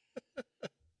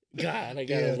 God, I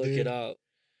gotta Yeah, look dude. it up.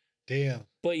 Damn.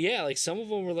 But yeah, like some of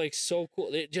them were like so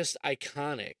cool, they're just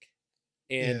iconic,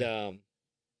 and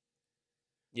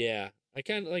yeah, I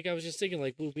kind of like I was just thinking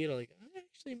like Blue Beetle, like I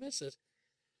actually miss this.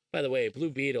 By the way, Blue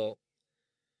Beetle,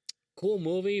 cool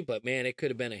movie, but man, it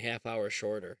could have been a half hour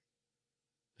shorter.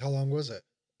 How long was it?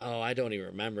 Oh, I don't even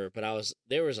remember, but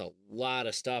there was a lot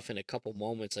of stuff in a couple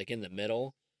moments like in the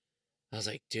middle. I was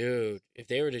like, dude, if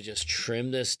they were to just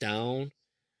trim this down,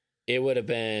 it would have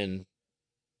been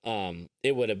a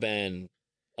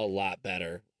lot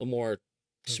better,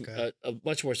 Okay. a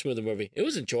much more smoother movie. It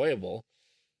was enjoyable.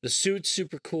 The suit's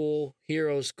super cool,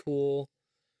 hero's cool.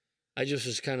 I just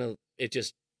was kind of it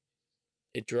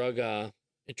drug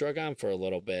on for a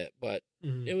little bit, but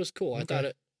Mhm. it was cool. I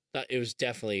Okay. thought it was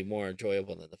definitely more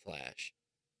enjoyable than The Flash.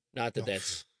 Not that Oh,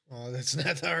 that's Oh, that's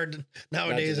not hard not that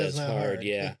nowadays. that's That's not hard.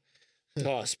 yeah.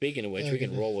 Oh, speaking of which, Oh, we can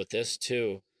goodness. roll with this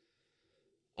too.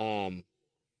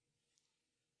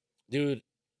 Dude,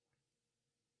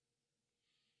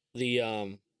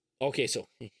 okay, so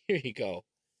here you go.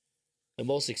 The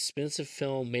most expensive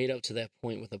film made up to that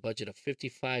point with a budget of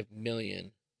 $55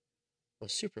 million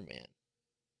was Superman.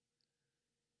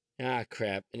 Ah,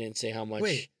 crap! I didn't say how much.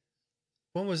 Wait,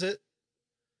 when was it?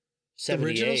 The 78.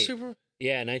 original Super?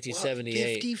 Yeah,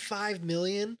 1978. 55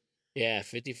 million? Yeah,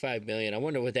 55 million. I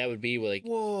wonder what that would be with like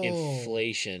Whoa.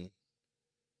 inflation.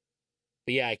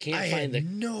 But yeah, I can't I find had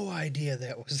no idea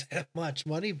that was that much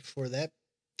money for that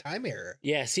time era.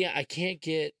 Yeah, see, I can't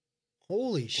get.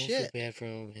 Holy Don't feel shit. bad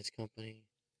from his company.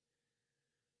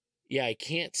 Yeah, I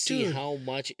can't see Dude. how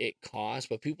much it costs,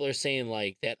 but people are saying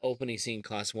like that opening scene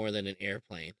costs more than an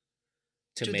airplane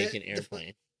to Dude, make that- an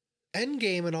airplane.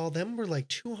 Endgame and all them were like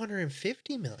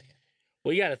 250 million.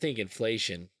 Well, you got to think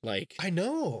inflation, like I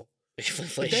know. But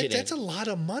inflation. that's a lot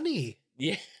of money.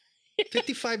 Yeah,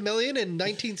 55 million in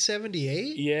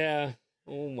 1978? yeah.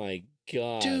 Oh my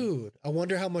god, Dude, I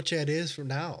wonder how much that is for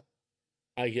now.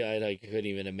 I couldn't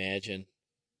even imagine.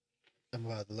 I'm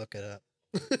about to look it up.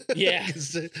 Yeah.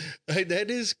 'Cause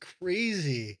that is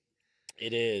crazy.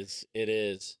 It is. It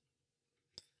is.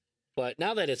 But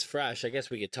now that it's fresh, I guess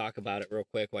we could talk about it real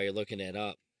quick while you're looking it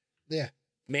up. Yeah.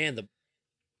 Man,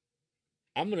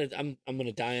 I'm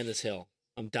gonna die on this hill.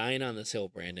 I'm dying on this hill,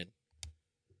 Brandon.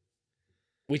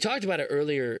 We talked about it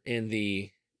earlier in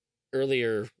the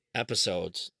earlier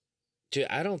episodes. Dude,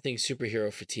 I don't think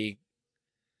superhero fatigue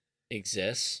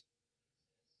exists.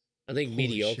 I think Holy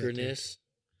shit, dude. mediocreness.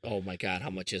 Oh my god, how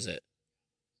much is it?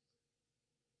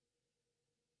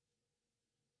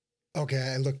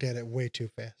 Okay, I looked at it way too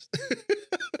fast.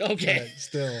 Okay. But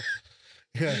still.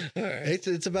 Yeah. All right.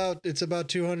 It's about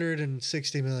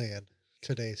 260 million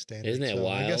today's standard. Isn't that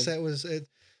I guess wild? that was it.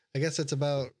 I guess it's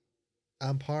about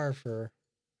on par for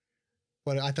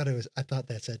what I thought it was. I thought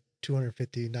that said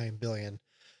 259 billion.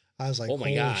 I was like, Oh my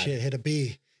holy God. shit, hit a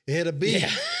B. It hit a B. Yeah.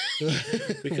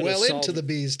 We could've well solved- into the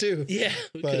B's too. Yeah,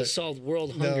 we But could have solved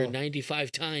world hunger no.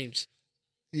 95 times.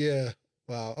 Yeah.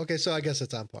 Wow. Okay, so I guess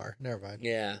it's on par. Never mind.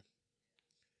 Yeah.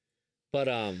 But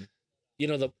you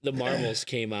know, the Marvels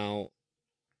came out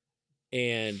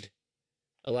and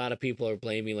a lot of people are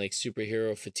blaming like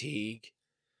superhero fatigue.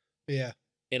 Yeah.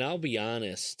 And I'll be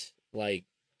honest, like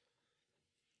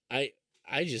I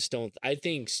just don't I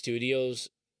think studios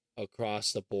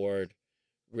across the board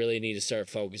really need to start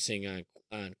focusing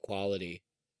on quality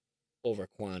over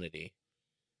quantity.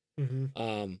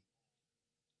 Mm-hmm.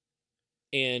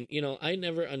 And I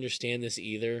never understand this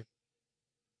either.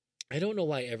 I don't know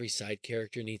why every side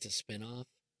character needs a spinoff.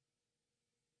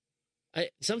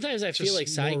 Sometimes I feel Just like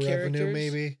side more revenue, characters.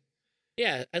 maybe.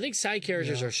 Yeah, I think side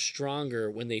characters Yeah. are stronger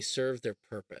when they serve their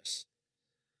purpose.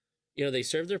 They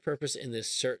serve their purpose in this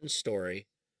certain story.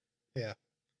 Yeah.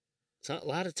 So a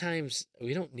lot of times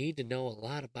we don't need to know a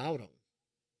lot about them.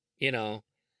 And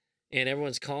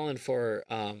everyone's calling for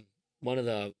one of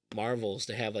the Marvels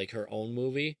to have like her own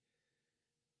movie.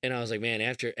 And I was like, man,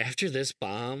 after this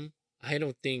bomb, I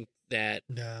don't think that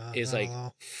No, is I don't like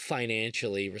know.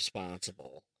 financially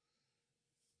responsible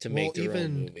to Well, make their own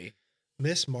even movie.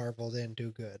 Miss Marvel didn't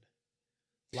do good.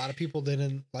 A lot of people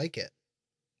didn't like it.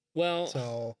 Well,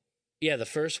 So yeah, the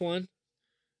first one.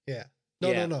 yeah.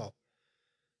 Yeah. No.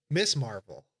 Miss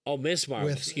Marvel. Oh, Miss Marvel.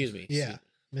 Excuse me. Yeah,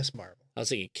 Miss Marvel. I was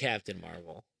thinking Captain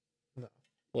Marvel. No.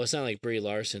 Well, it's not like Brie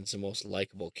Larson's the most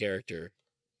likable character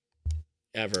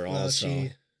ever. Well, Also,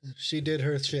 she did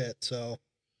her shit. So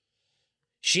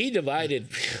she divided.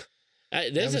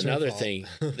 There's was her another fault. thing.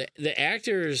 The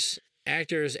actors,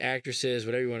 actresses,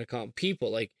 whatever you want to call them,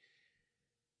 people like.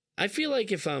 I feel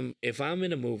like if I'm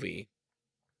in a movie,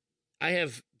 I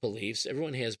have beliefs.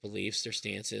 Everyone has beliefs, their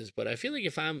stances, but I feel like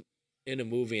if I'm in a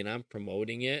movie and I'm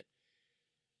promoting it,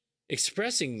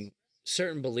 expressing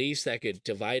certain beliefs that could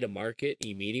divide a market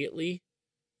immediately,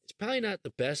 it's probably not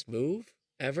the best move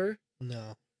ever.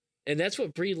 no. And that's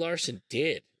what Brie Larson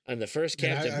did on the first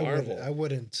Captain Marvel. I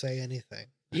wouldn't say anything.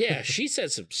 Yeah, she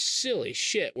said some silly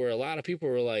shit where a lot of people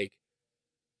were like,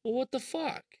 well, what the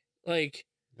fuck? Like,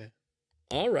 Yeah.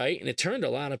 all right. And it turned a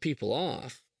lot of people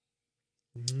off.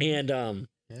 Mm-hmm. And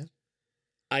Yeah.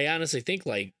 I honestly think,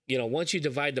 like, once you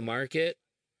divide the market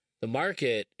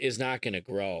is not going to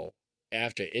grow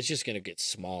after. It's just going to get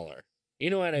smaller. You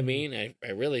know what I mean?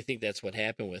 I really think that's what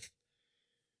happened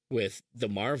with the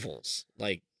Marvels.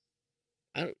 Like,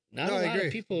 not a lot agree.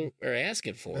 of people are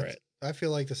asking for it. I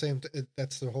feel like the same.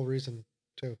 That's the whole reason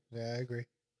too. Yeah, I agree.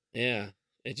 Yeah,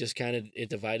 it just kind of it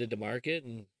divided the market,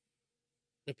 and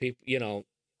the people.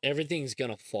 Everything's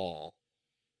gonna fall.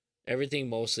 Everything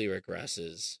mostly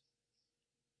regresses.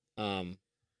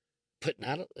 But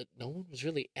no one was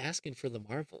really asking for the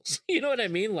Marvels. You know what I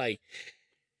mean? Like,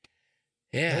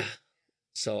 yeah. Nope.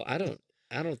 So I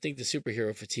don't think the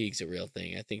superhero fatigue's a real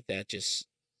thing. I think that just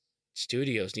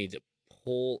studios need to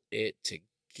pull it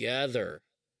together.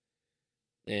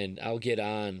 And I'll get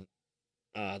on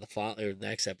the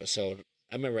next episode.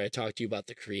 I remember I talked to you about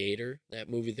The Creator, that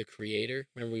movie, The Creator.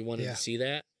 Remember we wanted to see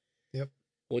that? Yep.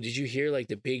 Well, did you hear like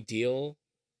the big deal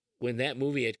when that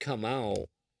movie had come out?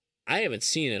 I haven't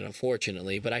seen it,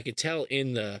 unfortunately, but I could tell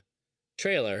in the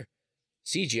trailer,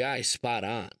 CGI spot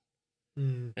on.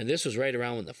 Mm. And this was right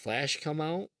around when The Flash come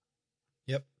out.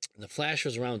 Yep. And The Flash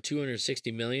was around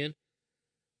 260 million.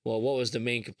 Well, what was the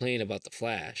main complaint about The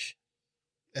Flash?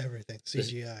 Everything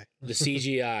CGI. The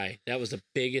CGI. That was the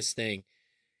biggest thing.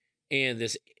 And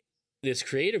this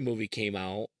Creator movie came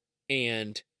out,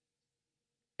 and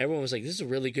everyone was like, this is a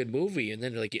really good movie. And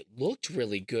then like it looked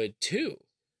really good too.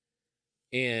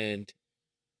 And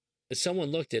someone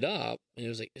looked it up, and it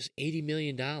was like, it's $80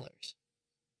 million. It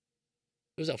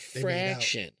was a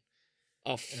fraction.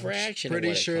 A fraction. Pretty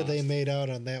of what sure it they cost. made out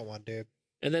on that one, dude.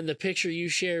 And then the picture you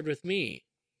shared with me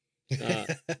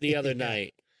the other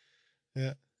night.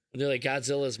 Yeah. They're like,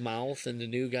 Godzilla's mouth in the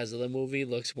new Godzilla movie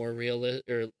looks more realistic,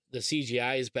 or the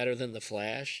CGI is better than the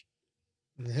Flash.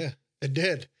 Yeah, it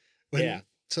did. Yeah.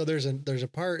 So there's a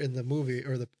part in the movie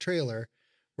or the trailer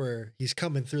where he's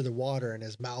coming through the water and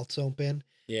his mouth's open.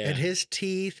 Yeah. And his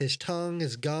teeth, his tongue,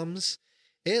 his gums,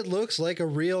 it looks like a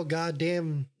real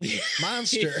goddamn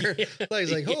monster. Like,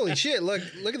 it's like, holy shit, look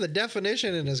at the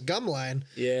definition in his gum line.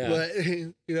 Yeah. But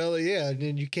yeah, and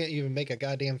then you can't even make a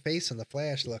goddamn face in the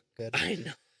Flash look good. I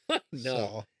know. No.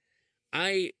 So,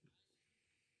 I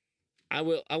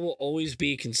will always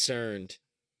be concerned.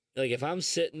 Like if I'm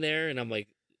sitting there and I'm like,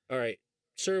 all right,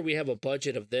 sir, we have a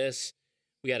budget of this.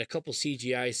 We got a couple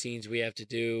CGI scenes we have to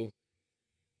do.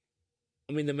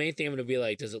 I mean, the main thing I'm going to be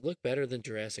like, does it look better than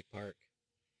Jurassic Park?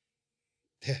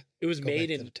 yeah, It was go made back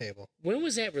to in the table. When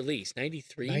was that released?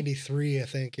 93? 93, I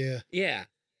think, yeah. Yeah.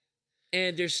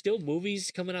 And there's still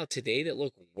movies coming out today that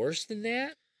look worse than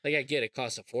that. Like I get it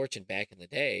cost a fortune back in the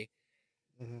day.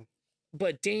 Mm-hmm.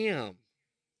 But damn,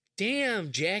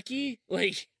 Jackie,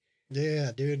 like,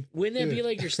 yeah, dude. Wouldn't that be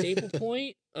like your staple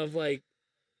point of like,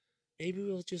 maybe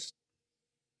we'll just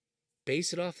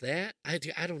base it off that? I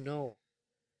don't know.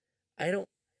 I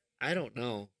don't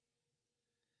know.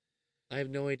 I have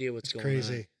no idea what's It's going on.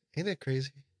 crazy. Ain't that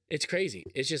crazy? It's crazy.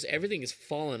 It's just everything is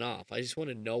falling off. I just want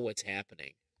to know what's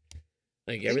happening.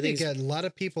 Like I think they everything's got a lot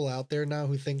of people out there now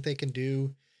who think they can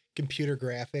do computer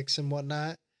graphics and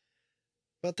whatnot,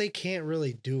 but they can't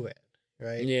really do it,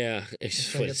 right? yeah.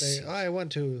 It's like if they, I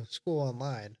went to school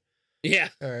online. Yeah.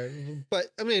 But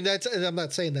I mean, I'm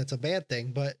not saying that's a bad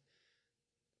thing, but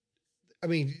I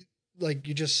mean, like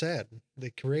you just said,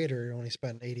 the creator only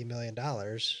spent $80 million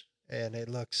and it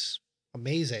looks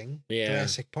amazing. Yeah.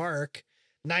 Jurassic Park,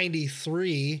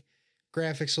 93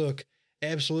 graphics look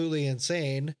absolutely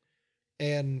insane.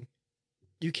 And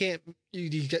you can't, you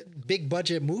get big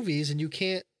budget movies and you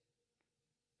can't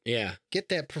get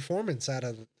that performance out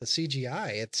of the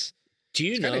CGI. It's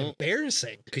kind of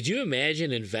embarrassing. Could you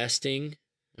imagine investing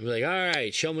and be like, all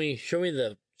right, show me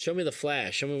the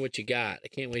Flash, show me what you got. I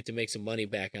can't wait to make some money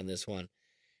back on this one.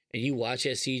 And you watch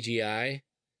that CGI,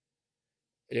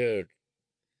 dude,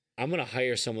 I'm gonna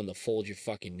hire someone to fold your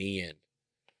fucking knee in.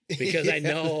 Because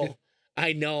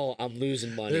I know I'm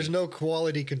losing money. There's no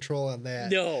quality control on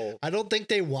that. No. I don't think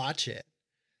they watch it.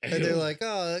 And they're like,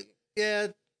 oh, yeah,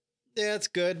 it's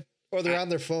good. Or they're on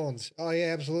their phones. Oh,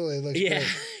 yeah, absolutely. It looks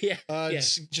great. Yeah.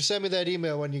 Just send me that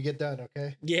email when you get done,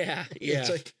 okay? Yeah. It's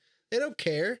like, they don't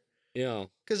care. You know.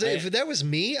 Because if that was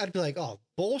me, I'd be like, oh,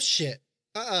 bullshit.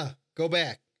 Go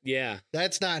back. Yeah.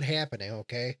 That's not happening,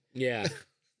 okay? Yeah.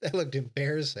 That looked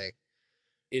embarrassing.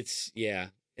 It's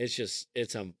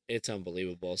it's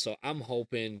unbelievable. So I'm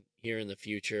hoping here in the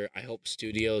future, I hope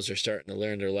studios are starting to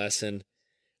learn their lesson.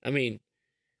 I mean,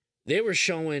 they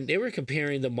were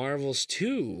comparing the Marvels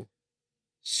to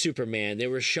Superman. They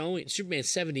were showing Superman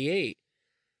 78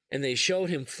 and they showed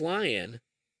him flying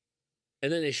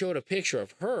and then they showed a picture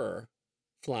of her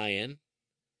flying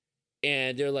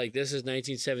and they're like, this is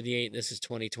 1978 and this is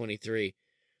 2023.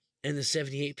 And the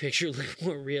 78 picture looked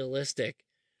more realistic.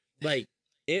 Like,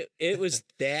 it was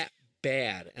that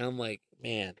bad. And I'm like,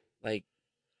 man, like,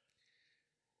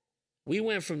 we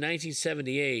went from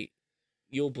 1978,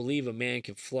 you'll believe a man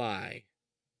can fly,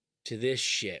 to this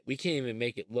shit. We can't even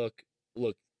make it look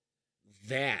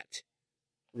that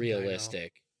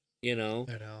realistic. You know?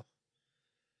 I know.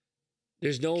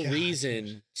 There's no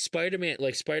reason. Spider-Man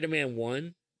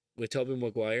 1 with Tobey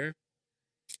Maguire,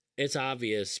 it's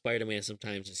obvious Spider-Man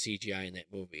sometimes is CGI in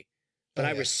that movie. But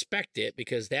I respect it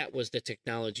because that was the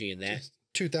technology in that.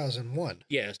 2001.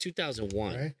 Yeah, it was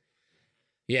 2001. Right?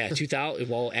 Yeah, 2000.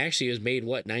 Well, actually, it was made,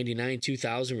 99,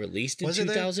 2000, released in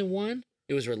 2001?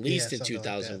 It was released in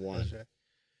 2001. Like right.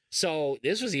 So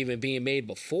this was even being made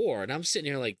before. And I'm sitting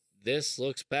here like, this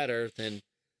looks better than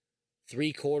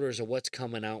 3/4 of what's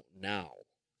coming out now.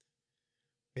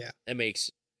 Yeah.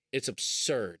 It's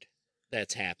absurd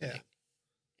that's happening.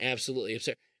 Yeah. Absolutely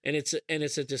absurd. And it's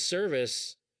a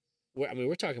disservice.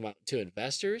 We're talking about to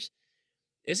investors.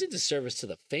 It's a disservice to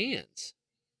the fans.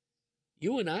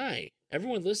 You and I,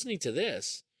 everyone listening to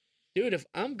this, dude, if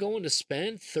I'm going to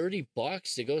spend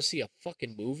 $30 to go see a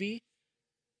fucking movie,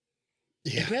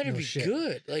 it better be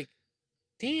good. Like,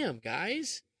 damn,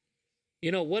 guys.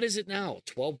 You know, what is it now?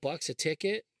 $12 a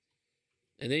ticket?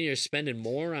 And then you're spending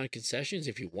more on concessions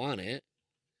if you want it,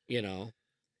 you know.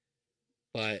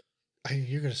 But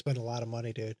you're going to spend a lot of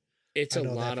money, dude. It's a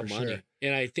lot of money. Sure.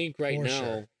 And I think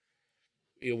now,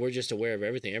 you know, we're just aware of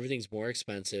everything. Everything's more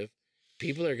expensive.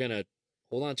 People are going to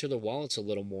hold on to their wallets a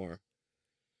little more.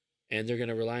 And they're going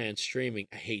to rely on streaming.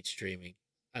 I hate streaming.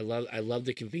 I love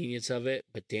the convenience of it,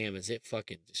 but damn, is it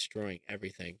fucking destroying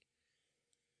everything.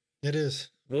 It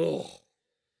is. Oh.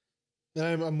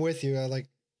 I'm with you. I like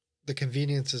the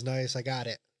convenience is nice. I got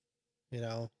it. You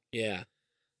know? Yeah.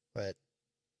 But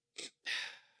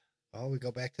we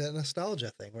go back to that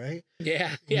nostalgia thing, right?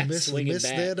 Yeah. We miss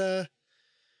that.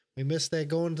 We missed that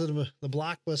going to the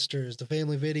Blockbusters, the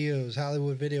Family Videos,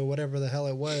 Hollywood Video, whatever the hell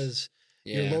it was,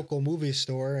 your local movie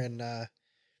store, and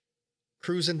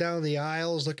cruising down the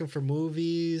aisles looking for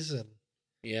movies, and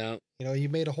you know, you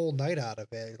made a whole night out of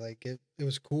it. Like it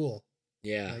was cool.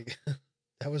 Yeah, like,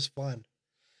 that was fun.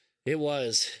 It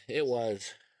was.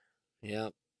 Yeah.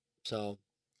 So,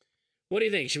 what do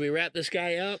you think? Should we wrap this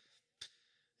guy up?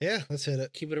 Yeah, let's hit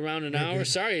it. Keep it around an hour. Good.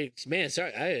 Sorry.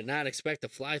 I did not expect to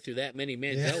fly through that many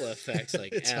Mandela effects at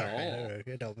all.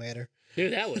 It don't matter.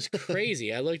 Dude, that was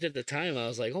crazy. I looked at the time. I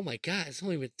was like, oh my God, it's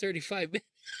only been 35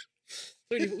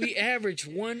 minutes. We average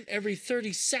one every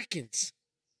 30 seconds.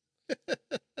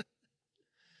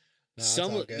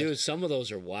 Some of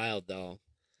those are wild, though.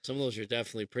 Some of those are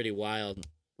definitely pretty wild.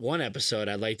 One episode,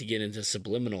 I'd like to get into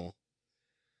subliminal.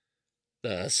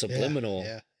 The subliminal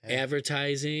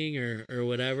advertising or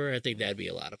whatever. I think that'd be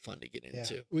a lot of fun to get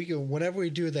into. We can, whenever we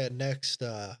do that next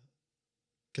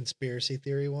conspiracy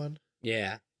theory one,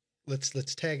 Yeah. Let's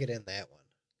tag it in that one.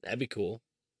 That'd be cool.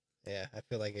 Yeah, I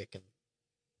feel like it can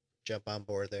jump on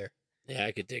board there. Yeah,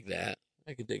 I could dig that.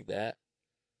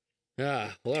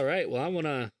 Well, all right. Well, I want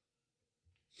to...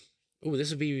 Oh, this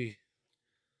would be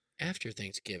after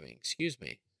Thanksgiving. Excuse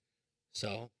me.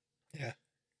 So, yeah.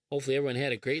 Hopefully everyone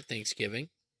had a great Thanksgiving.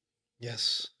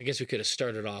 Yes. I guess we could have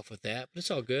started off with that, but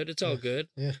it's all good. It's all good.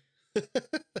 Yeah.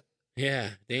 Yeah,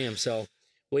 damn. So,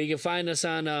 well, you can find us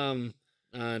on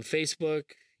Facebook,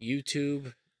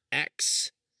 YouTube,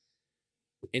 X,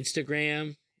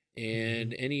 Instagram,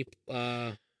 and any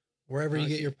wherever you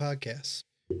get your podcasts.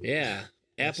 Yeah.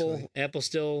 Apple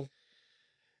still.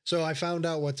 So I found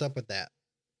out what's up with that.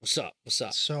 What's up?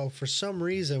 So for some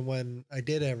reason, when I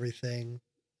did everything,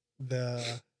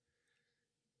 because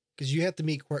you have to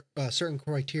meet certain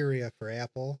criteria for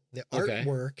Apple, the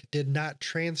artwork did not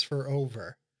transfer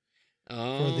over for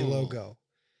the logo.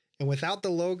 And without the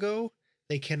logo,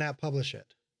 they cannot publish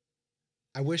it.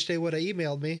 I wish they would have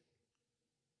emailed me.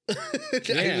 I've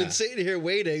been sitting here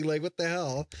waiting, like, what the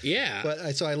hell? Yeah.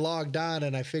 But so I logged on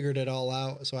and I figured it all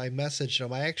out. So I messaged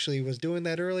them. I actually was doing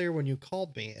that earlier when you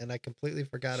called me, and I completely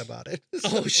forgot about it.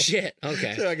 Oh, shit.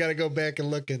 Okay. So I got to go back and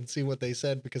look and see what they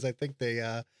said, because I think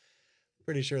they,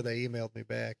 pretty sure they emailed me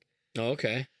back. Oh,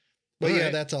 okay. But yeah,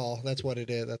 that's all. That's what it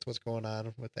is. That's what's going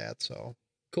on with that. So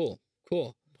cool.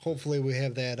 Hopefully we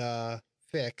have that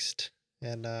fixed,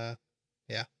 and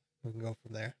yeah, we can go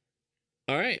from there.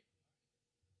 All right.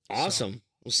 Awesome. So.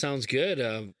 Well, sounds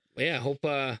good. Yeah, hope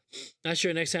not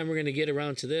sure next time we're gonna get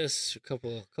around to this. A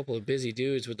couple of busy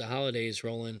dudes with the holidays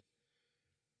rolling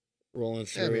through.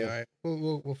 That'll be all right.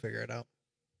 We'll figure it out.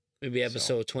 Maybe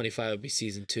episode 25 will be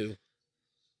season 2.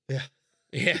 Yeah.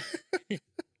 Yeah.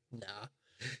 Nah.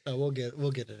 No, we'll get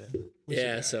it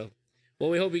in. Well,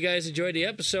 we hope you guys enjoyed the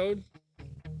episode.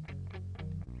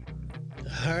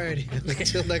 All righty.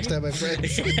 Until next time, my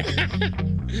friends.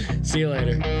 See you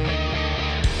later.